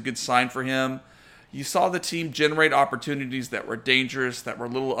 which is a good sign for him. You saw the team generate opportunities that were dangerous, that were a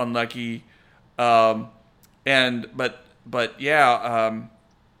little unlucky, but yeah,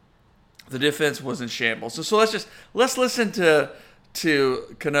 the defense was in shambles. So let's listen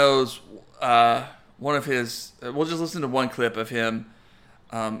to Cano's one of his. We'll just listen to one clip of him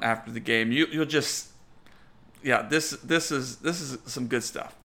after the game. You'll just. Yeah, this is some good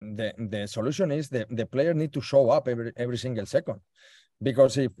stuff. The solution is the player need to show up every single second,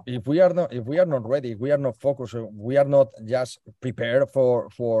 because if we are not ready, if we are not focused, we are not just prepared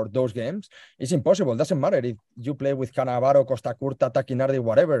for those games, it's impossible. It doesn't matter if you play with Cannavaro, Costa Curta, Taquinardi,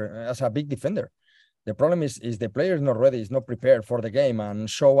 whatever, as a big defender. The problem is the player is not ready, is not prepared for the game and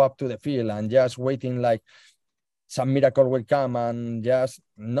show up to the field and just waiting like some miracle will come, and just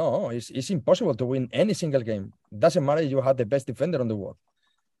no, it's impossible to win any single game. Doesn't matter if you have the best defender on the world,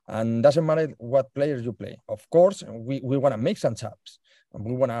 and doesn't matter what players you play. Of course, we want to make some subs.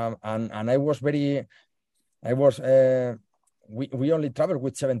 We want to, and we only traveled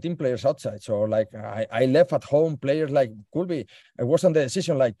with 17 players outside. So like I left at home players like could be. It wasn't the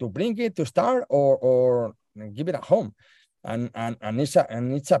decision like to bring it to start or give it at home. And it's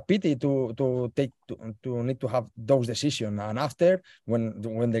a pity to need to have those decisions. And after when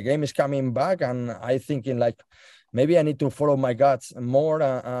the game is coming back, and I thinking like maybe I need to follow my guts more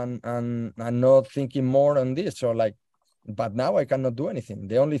and not thinking more on this. So like, but now I cannot do anything.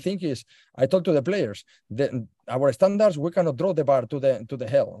 The only thing is I told to the players our standards, we cannot draw the bar to the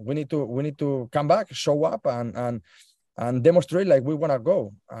hell. We need to come back, show up and demonstrate like we want to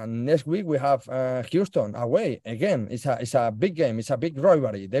go. And next week we have Houston away again. It's a big game. It's a big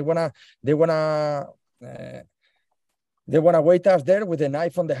rivalry. They wanna wait us there with a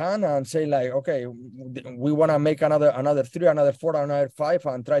knife on the hand and say like, okay, we wanna make another 3, another 4, another 5,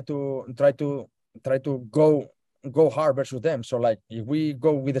 and try to go hard versus them. So like if we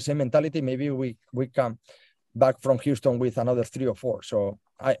go with the same mentality, maybe we come back from Houston with another 3 or 4. So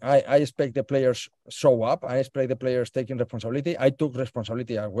I expect the players show up. I expect the players taking responsibility. I took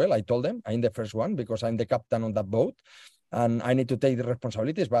responsibility as well. I told them I'm the first one because I'm the captain on that boat, and I need to take the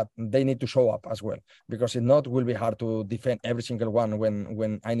responsibilities, but they need to show up as well, because if not, it will be hard to defend every single one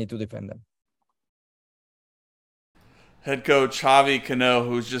when I need to defend them. Head coach Javi Cano,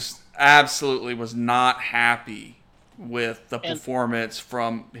 who's just absolutely was not happy with the performance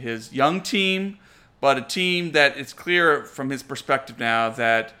from his young team, but a team that it's clear from his perspective now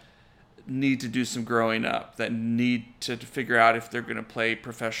that need to do some growing up, that need to figure out if they're going to play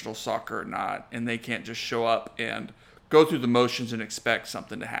professional soccer or not, and they can't just show up and go through the motions and expect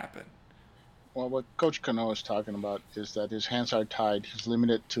something to happen. Well, what Coach Cano is talking about is that his hands are tied. He's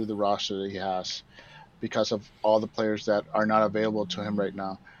limited to the roster that he has because of all the players that are not available to him right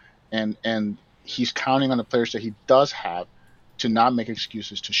now. And he's counting on the players that he does have to not make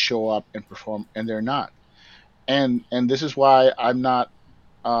excuses, to show up and perform, and they're not. And this is why I'm not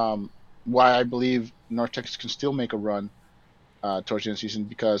why I believe North Texas can still make a run towards the end of the season,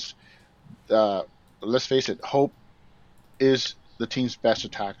 because let's face it, Hope is the team's best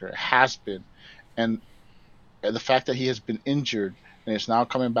attacker. It has been. And the fact that he has been injured and is now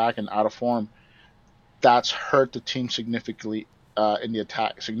coming back and out of form, that's hurt the team significantly in the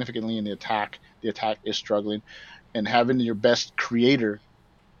attack. The attack is struggling, and having your best creator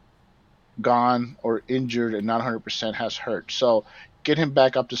gone or injured and not 100% has hurt. So get him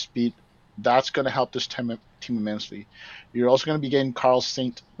back up to speed. That's going to help this team immensely. You're also going to be getting Carl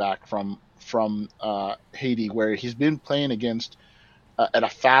Saint back from Haiti, where he's been playing against at a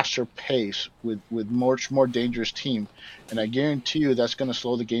faster pace with much more dangerous team, and I guarantee you that's going to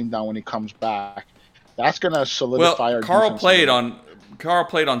slow the game down when he comes back. That's going to solidify our Carl defense. Carl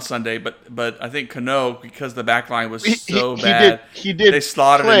played on Sunday, but I think Cano, because the back line was so bad, he did they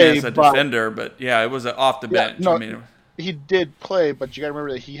slotted play, him as a defender. But yeah, it was off the bench. No, I mean, he did play, but you got to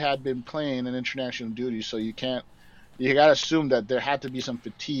remember that he had been playing in international duty, so you got to assume that there had to be some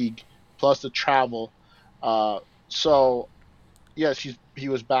fatigue plus the travel. So yes, he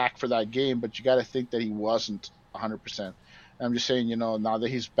was back for that game, but you got to think that he wasn't 100%. I'm just saying, now that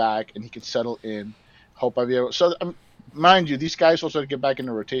he's back and he can settle in, hope I'll be able. So mind you, these guys also get back in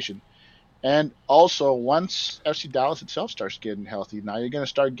the rotation. And also, once FC Dallas itself starts getting healthy, now you're going to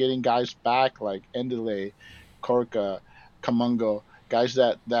start getting guys back like Endele, Korka, Kamungo, guys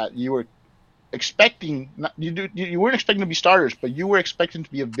that you were expecting. You weren't expecting to be starters, but you were expecting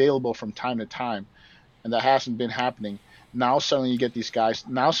to be available from time to time, and that hasn't been happening. Now suddenly you get these guys.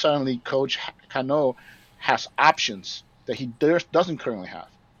 Now suddenly Coach Cano has options that he doesn't currently have.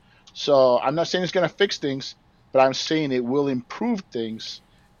 So I'm not saying it's going to fix things, but I'm saying it will improve things,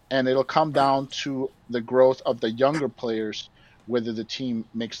 and it'll come down to the growth of the younger players, whether the team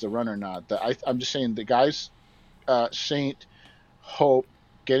makes the run or not. I'm just saying the guys, Saint, Hope,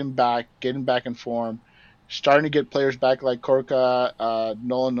 getting back in form, starting to get players back like Korka,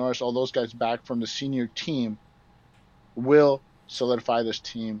 Nolan Norris, all those guys back from the senior team will solidify this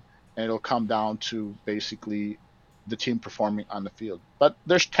team, and it'll come down to basically the team performing on the field. But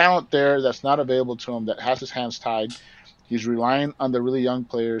there's talent there that's not available to him, that has his hands tied. He's relying on the really young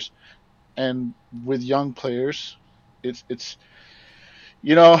players, and with young players, it's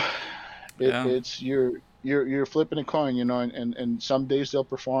you know, Yeah. it's you're flipping a coin, and some days they'll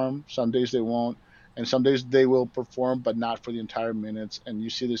perform, some days they won't, and some days they will perform, but not for the entire minutes. And you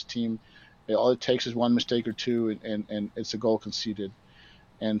see this team, all it takes is one mistake or two, and it's a goal conceded.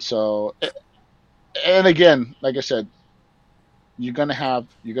 And so, and again, like I said, you're gonna have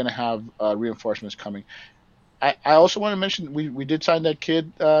reinforcements coming. I also want to mention we did sign that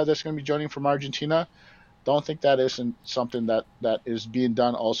kid that's going to be joining from Argentina. Don't think that isn't something that is being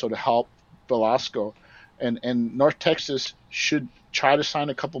done also to help Velasco, and North Texas should try to sign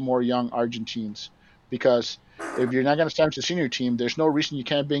a couple more young Argentines, because if you're not going to sign to the senior team, there's no reason you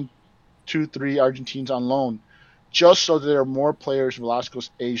can't bring 2-3 Argentines on loan, just so that there are more players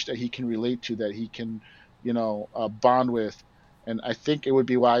Velasco's age that he can relate to, that he can, bond with. And I think it would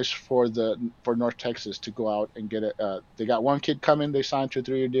be wise for North Texas to go out and get it. They got one kid coming. They signed to a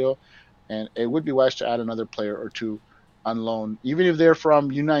 3-year deal, and it would be wise to add another player or two on loan, even if they're from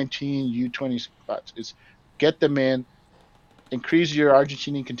U19, U20 spots. It's get them in, increase your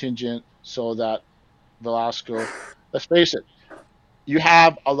Argentinian contingent so that Velasco. Let's face it, you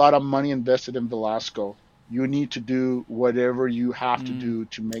have a lot of money invested in Velasco. You need to do whatever you have to do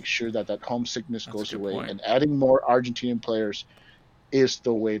to make sure that homesickness That's a goes good away. point. And adding more Argentinian players is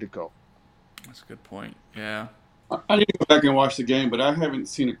the way to go. That's a good point. Yeah. I need to go back and watch the game, but I haven't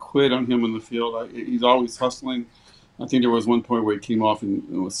seen a quit on him in the field. He's always hustling. I think there was one point where he came off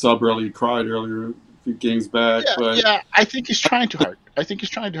and was sub early. He cried earlier a few games back. Yeah. I think he's trying too hard. He's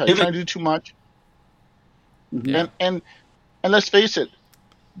trying to do too much. Yeah. And let's face it,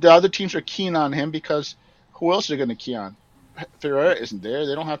 the other teams are keen on him because who else are going to key on? Ferreira isn't there.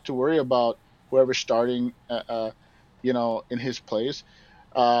 They don't have to worry about whoever's starting, in his place.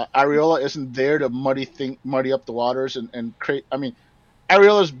 Arriola isn't there to muddy up the waters and create. I mean,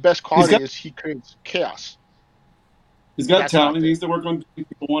 Arriola's best quality is he creates chaos. He's got That's not talent. He there. needs to work on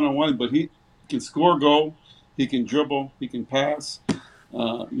people one-on-one, but he can score a goal. He can dribble. He can pass.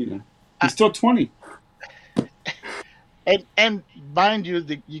 He's still 20. And mind you,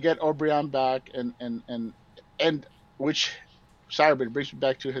 you get O'Brien back, and which, sorry, but it brings me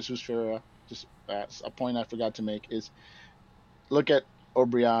back to Jesus Ferreira. Just a point I forgot to make is look at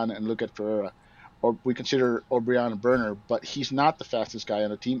O'Brien and look at Ferreira, or we consider O'Brien a burner, but he's not the fastest guy on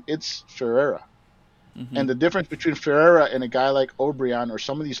the team. It's Ferreira, and the difference between Ferreira and a guy like O'Brien or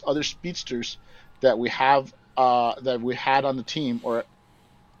some of these other speedsters that we have that we had on the team, or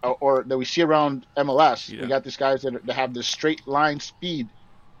that we see around MLS. Yeah. We got these guys that have this straight line speed.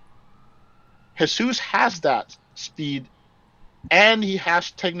 Jesus has that speed, and he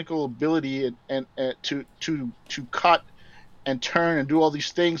has technical ability and to cut and turn and do all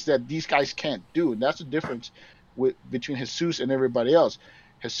these things that these guys can't do. And that's the difference between Jesus and everybody else.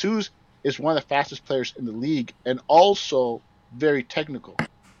 Jesus is one of the fastest players in the league, and also very technical.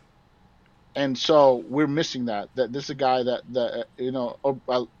 And so we're missing that. That this is a guy that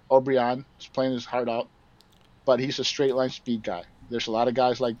O'Brien is playing his heart out, but he's a straight line speed guy. There's a lot of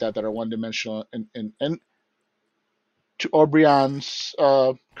guys like that are one dimensional, and to O'Brien's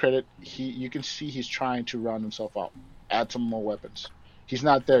credit, you can see he's trying to round himself out, add some more weapons. He's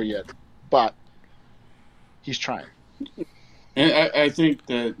not there yet, but he's trying. And I think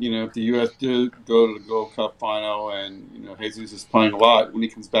that, if the U.S. did go to the Gold Cup final and, Jesus is playing a lot, when he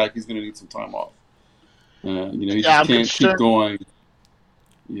comes back, he's going to need some time off. He just can't keep going.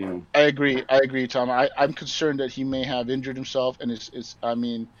 Yeah. I agree, Tom. I'm concerned that he may have injured himself, and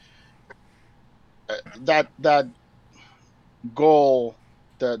that goal,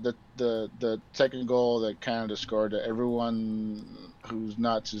 the second goal that Canada scored, that everyone who's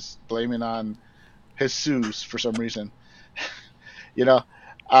nuts is blaming on Jesus for some reason.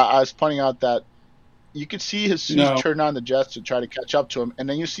 I was pointing out that you could see Jesus turn on the jets to try to catch up to him, and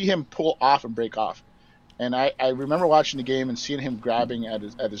then you see him pull off and break off. And I remember watching the game and seeing him grabbing at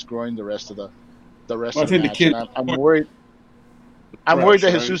his groin the rest of the match. And I'm worried. I'm worried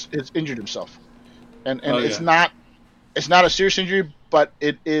that Jesus has injured himself, and it's not a serious injury, but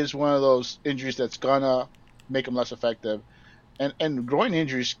it is one of those injuries that's gonna make him less effective. And groin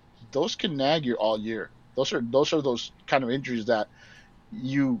injuries, those can nag you all year. Those are those kind of injuries that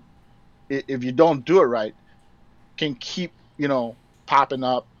if you don't do it right, can keep popping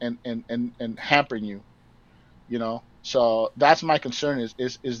up and hampering you. So that's my concern is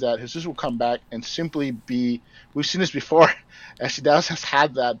that Jesus will come back and simply be. We've seen this before. Actually, Dallas has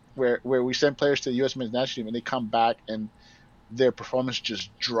had that where we send players to the U.S. men's national team and they come back and their performance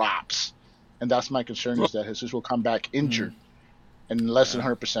just drops, and that's my concern is that Jesus will come back injured and less than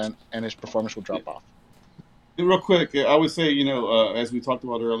 100%, and his performance will drop off. And real quick, I would say, as we talked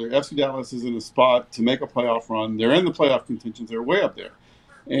about earlier, FC Dallas is in a spot to make a playoff run. They're in the playoff contentions. They're way up there.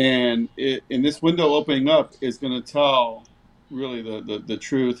 And in this window opening up is going to tell really the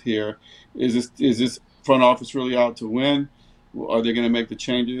truth here. Is this front office really out to win? Are they going to make the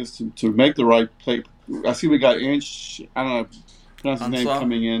changes to make the right play? I see we got Inch, I don't know, pronounce his name,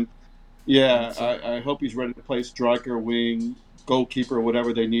 coming in. Yeah, I hope he's ready to play striker, wing, goalkeeper,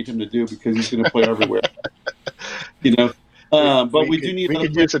 whatever they need him to do because he's going to play everywhere. But we do need. We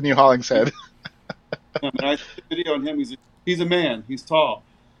could use a New Hollingshead. I see the video on him. He's a man. He's tall,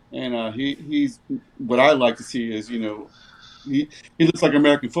 and he's what I like to see is he looks like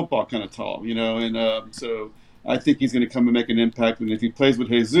American football kind of tall, and so I think he's going to come and make an impact. And if he plays with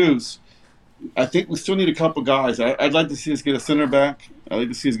Jesus, I think we still need a couple guys. I'd like to see us get a center back. I'd like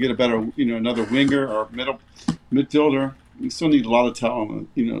to see us get a better, another winger or midfielder. We still need a lot of talent.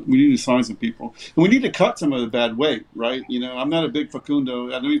 We need to sign some people, and we need to cut some of the bad weight, right? I'm not a big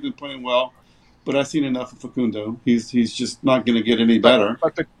Facundo. I know he's been playing well, but I've seen enough of Facundo. He's just not going to get any better.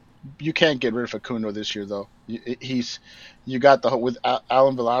 But you can't get rid of Facundo this year, though. You got with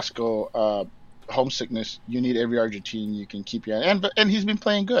Alan Velasco homesickness. You need every Argentine you can keep your hand, and he's been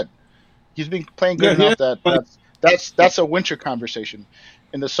playing good. He's been playing good enough that's a winter conversation.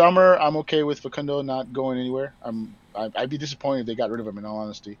 In the summer, I'm okay with Facundo not going anywhere. I'd be disappointed if they got rid of him, in all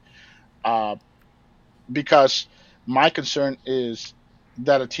honesty, because my concern is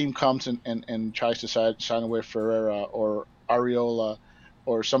that a team comes and tries to sign away Ferreira or Ariola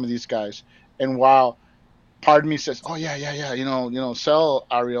or some of these guys, and while part of me says, "Oh yeah, sell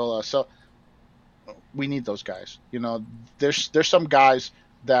Ariola, sell," we need those guys. There's some guys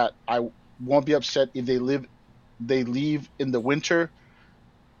that I won't be upset if they leave in the winter.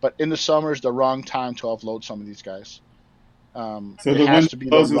 But in the summer is the wrong time to offload some of these guys. It has to be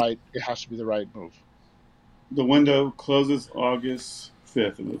the right move. The window closes August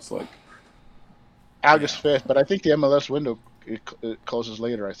 5th. It looks like August 5th, but I think the MLS window it closes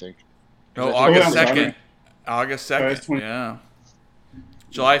later. I think. No, August 2nd. August 2nd. Yeah.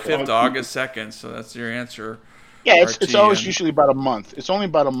 July 5th to August 2nd. So that's your answer. Yeah, it's always usually about a month. It's only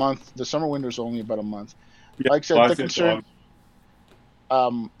about a month. The summer window is only about a month. Yeah, like I said,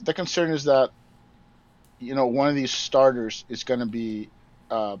 the concern is that one of these starters is going to be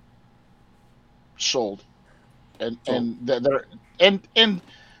sold, and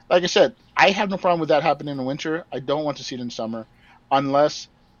like I said, I have no problem with that happening in the winter. I don't want to see it in summer, unless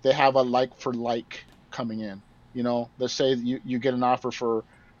they have a like for like coming in. Let's say you get an offer for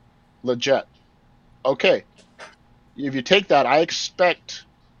Leggett. Okay, if you take that, I expect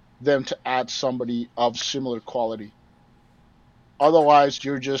them to add somebody of similar quality. Otherwise,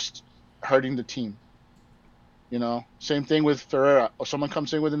 you're just hurting the team. Same thing with Ferreira. Or someone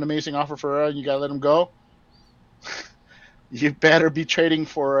comes in with an amazing offer for Ferreira, and you gotta let him go. You better be trading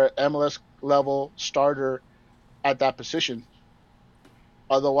for an MLS level starter at that position.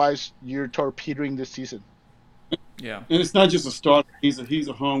 Otherwise, you're torpedoing this season. Yeah, and it's not just a starter. He's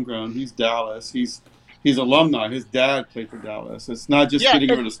a homegrown. He's Dallas. He's alumni. His dad played for Dallas. It's not just getting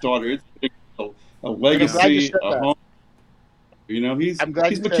rid of a starter. It's a legacy, a home. He's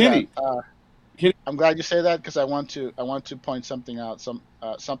McKinney. I'm glad you say that because I want to point something out,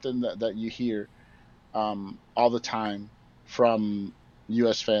 something that you hear all the time from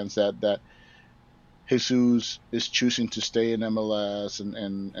U.S. fans that Jesus is choosing to stay in MLS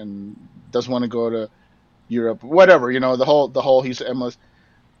and doesn't want to go to Europe, whatever. The whole he's MLS.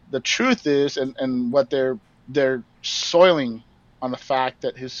 The truth is, and what they're soiling on the fact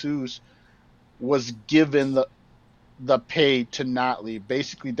that Jesus was given the pay to not leave.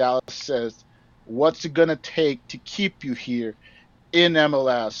 Basically, Dallas says, what's it going to take to keep you here in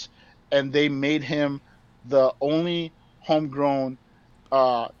MLS? And they made him the only homegrown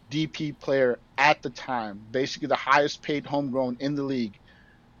DP player at the time, basically the highest paid homegrown in the league.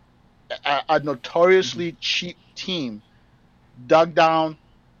 A notoriously cheap team dug down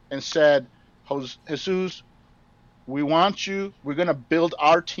and said, Jesus, we want you. We're going to build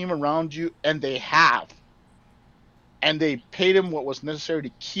our team around you. And they have. And they paid him what was necessary to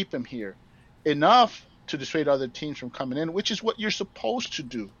keep him here. Enough to dissuade other teams from coming in, which is what you're supposed to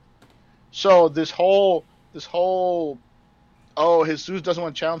do. So this whole oh, Jesus doesn't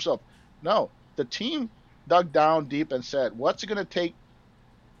want to challenge himself. No, the team dug down deep and said, what's it going to take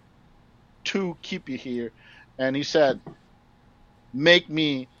to keep you here? And he said, make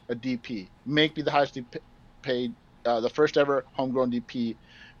me a DP, make me the highest paid, the first ever homegrown DP,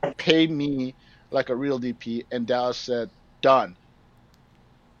 pay me like a real DP. And Dallas said, done.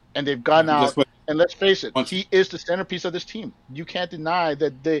 And they've gone out. And let's face it, he is the centerpiece of this team. You can't deny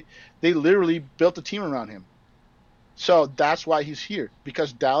that they literally built a team around him. So that's why he's here,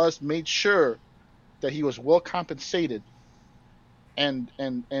 because Dallas made sure that he was well compensated. And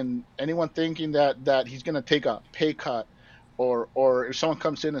anyone thinking that he's going to take a pay cut, or if someone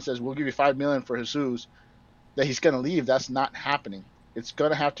comes in and says we'll give you $5 million for Jesus, that he's going to leave, that's not happening. It's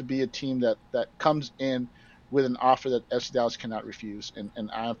going to have to be a team that comes in with an offer that FC Dallas cannot refuse,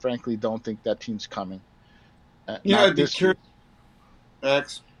 and I frankly don't think that team's coming. I'd be curious to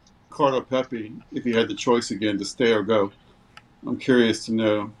ask Carlo Pepe if he had the choice again to stay or go. I'm curious to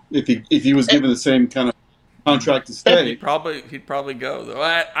know if he was given the same kind of contract to stay. He'd probably go though.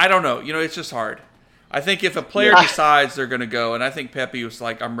 I don't know. It's just hard. I think if a player decides they're going to go, and I think Pepe was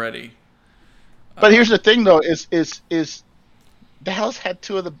like, I'm ready. But here's the thing though: is Dallas had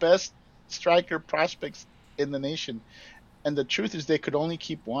two of the best striker prospects in the nation, and the truth is they could only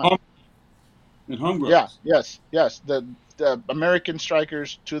keep one. Yeah, yes. The American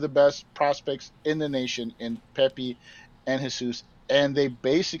strikers, two of the best prospects in the nation, in Pepe and Jesus, and they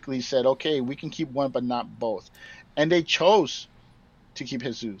basically said, okay, we can keep one but not both, and they chose to keep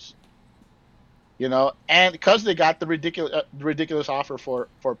Jesus. And because they got the ridiculous offer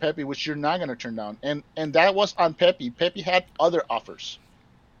for Pepe, which you're not going to turn down, and that was on Pepe. Pepe had other offers.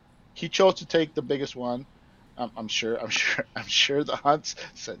 He chose to take the biggest one. I'm sure the Hunts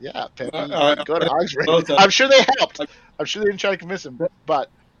said, yeah, Pepe, go to Oxford. I'm sure they helped. I'm sure they didn't try to convince him. But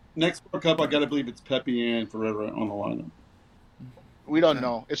next World Cup, I got to believe it's Pepe and Ferreira on the lineup. We don't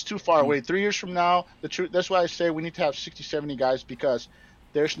know. It's too far away. 3 years from now, the truth. That's why I say we need to have 60, 70 guys, because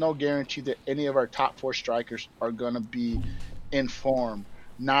there's no guarantee that any of our top 4 strikers are going to be in form,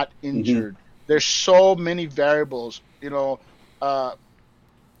 not injured. There's so many variables.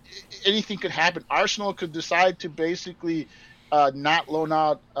 Anything could happen. Arsenal could decide to basically not loan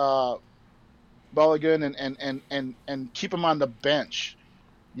out Balogun and keep him on the bench.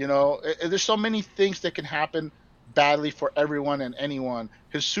 There's so many things that can happen badly for everyone and anyone.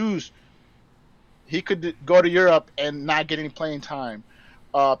 Jesus, he could go to Europe and not get any playing time.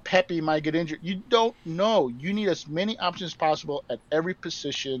 Pepe might get injured. You don't know. You need as many options as possible at every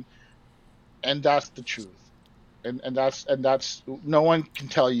position, and that's the truth. And that's no one can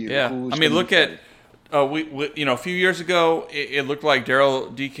tell you. Yeah, I mean, look at a few years ago, it looked like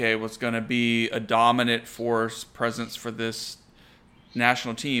Daryl DK was going to be a dominant force presence for this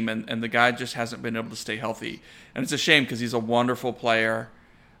national team, and the guy just hasn't been able to stay healthy, and it's a shame because he's a wonderful player,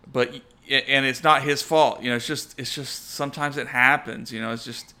 but it's not his fault. It's just sometimes it happens. It's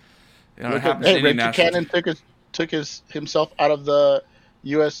just it happens to any national team. took himself out of the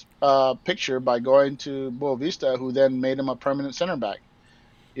U.S. picture by going to Boa Vista, who then made him a permanent center back.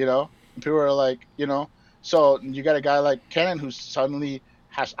 And people are like, so you got a guy like Kenan who suddenly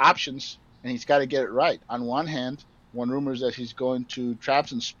has options, and he's got to get it right. On one hand, one rumor is that he's going to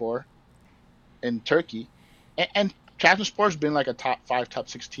Trabzonspor in Turkey, and Trabzonspor has been like a top 5, top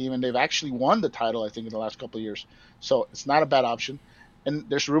 6 team, and they've actually won the title, I think, in the last couple of years. So it's not a bad option. And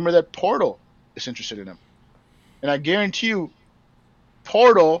there's a rumor that Porto is interested in him, and I guarantee you,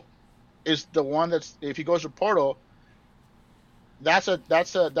 Porto is the one that's, if he goes to Porto, that's a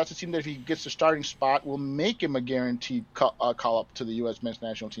team that if he gets the starting spot will make him a guaranteed call up to the U.S. men's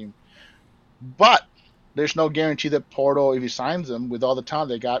national team. But there's no guarantee that Porto, if he signs him with all the talent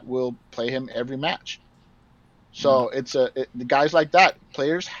they got, will play him every match. So the guys like that,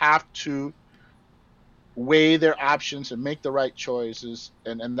 players have to weigh their options and make the right choices.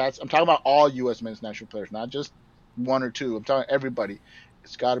 And that's, I'm talking about all U.S. men's national players, not just 1 or 2. I'm talking everybody.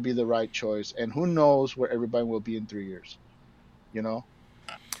 It's got to be the right choice, and who knows where everybody will be in 3 years.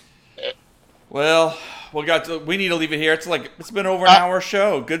 Well, we need to leave it here. It's been over an hour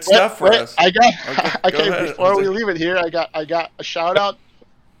show. Good stuff for us. Before we leave it here, I got a shout out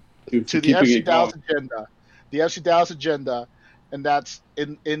to the FC Dallas agenda. The FC Dallas agenda, and that's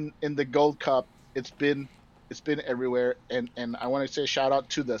in the Gold Cup. It's been everywhere, and I want to say a shout out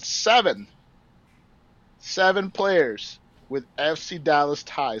to the seven players with FC Dallas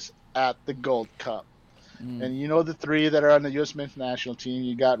ties at the Gold Cup. And the 3 that are on the U.S. men's national team,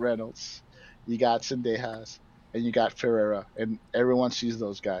 you got Reynolds, you got Sendejas, and you got Ferreira, and everyone sees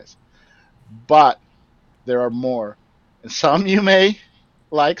those guys. But there are more, and some you may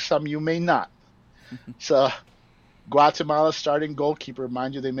like, some you may not. So Guatemala starting goalkeeper,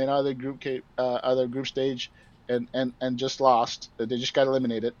 mind you, they made out of the other group stage and just lost. They just got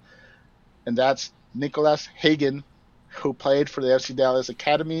eliminated, and that's Nicolas Hagen, who played for the FC Dallas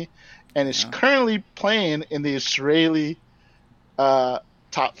Academy and is currently playing in the Israeli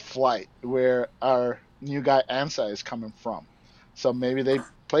top flight, where our new guy Ansa is coming from. So maybe they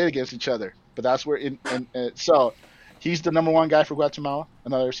played against each other, but that's where so he's the number one guy for Guatemala,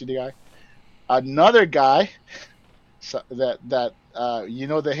 another FCD guy. Another guy, so that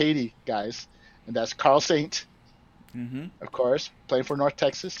the Haiti guys, and that's Carl Saint, of course, playing for North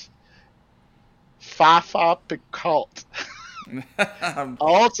Texas. Fafa Picault,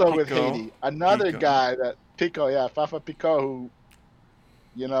 also with Haiti. Another guy that Fafa Picault, who,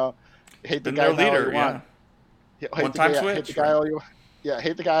 hate the guy all you want. One-time switch. Hate the guy all you want. Yeah,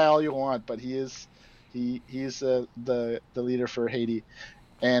 hate the guy all you want, but he's the leader for Haiti.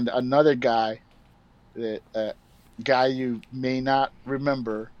 And another guy, guy you may not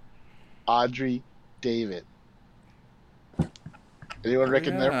remember, Audrey David. Anyone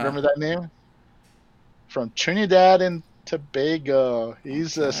remember that name? From Trinidad and Tobago. He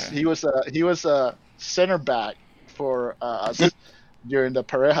was a center back for us during the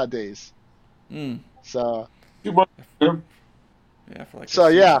Pareja days. So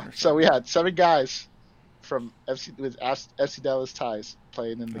so we had 7 guys from FC Dallas ties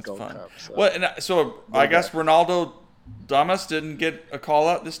playing in the Gold Cup. So. I guess Ronaldo Damas didn't get a call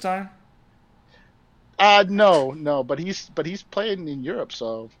out this time. No, but he's playing in Europe,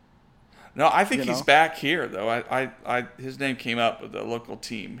 so. No, I think he's back here though. I his name came up with the local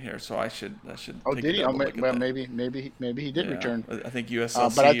team here, so I should. Oh, did he? Maybe he did return. I think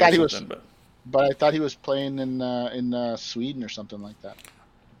USLC. But I thought But I thought he was playing in Sweden or something like that.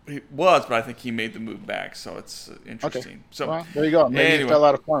 He was, but I think he made the move back, so it's interesting. Okay. So well, there you go. Maybe he fell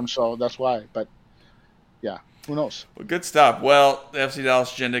out of form, so that's why. But yeah, who knows? Well, good stuff. Well, the FC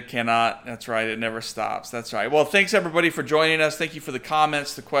Dallas agenda cannot. That's right. It never stops. That's right. Well, thanks everybody for joining us. Thank you for the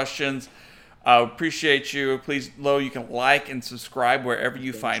comments, the questions. Appreciate you. Please, you can like and subscribe wherever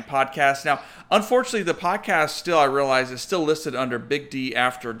you find podcasts. Now, unfortunately, the podcast I realize, is still listed under Big D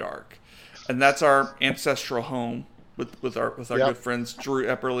After Dark, and that's our ancestral home with our good friends Drew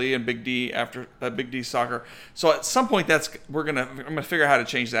Epperly and Big D after Big D Soccer. So at some point, I'm gonna figure out how to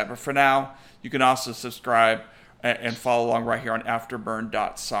change that. But for now, you can also subscribe and follow along right here on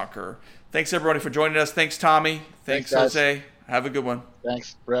Afterburn.soccer. Thanks everybody for joining us. Thanks Tommy. Thanks Jose. Have a good one.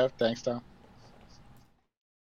 Thanks Rev. Thanks Tom.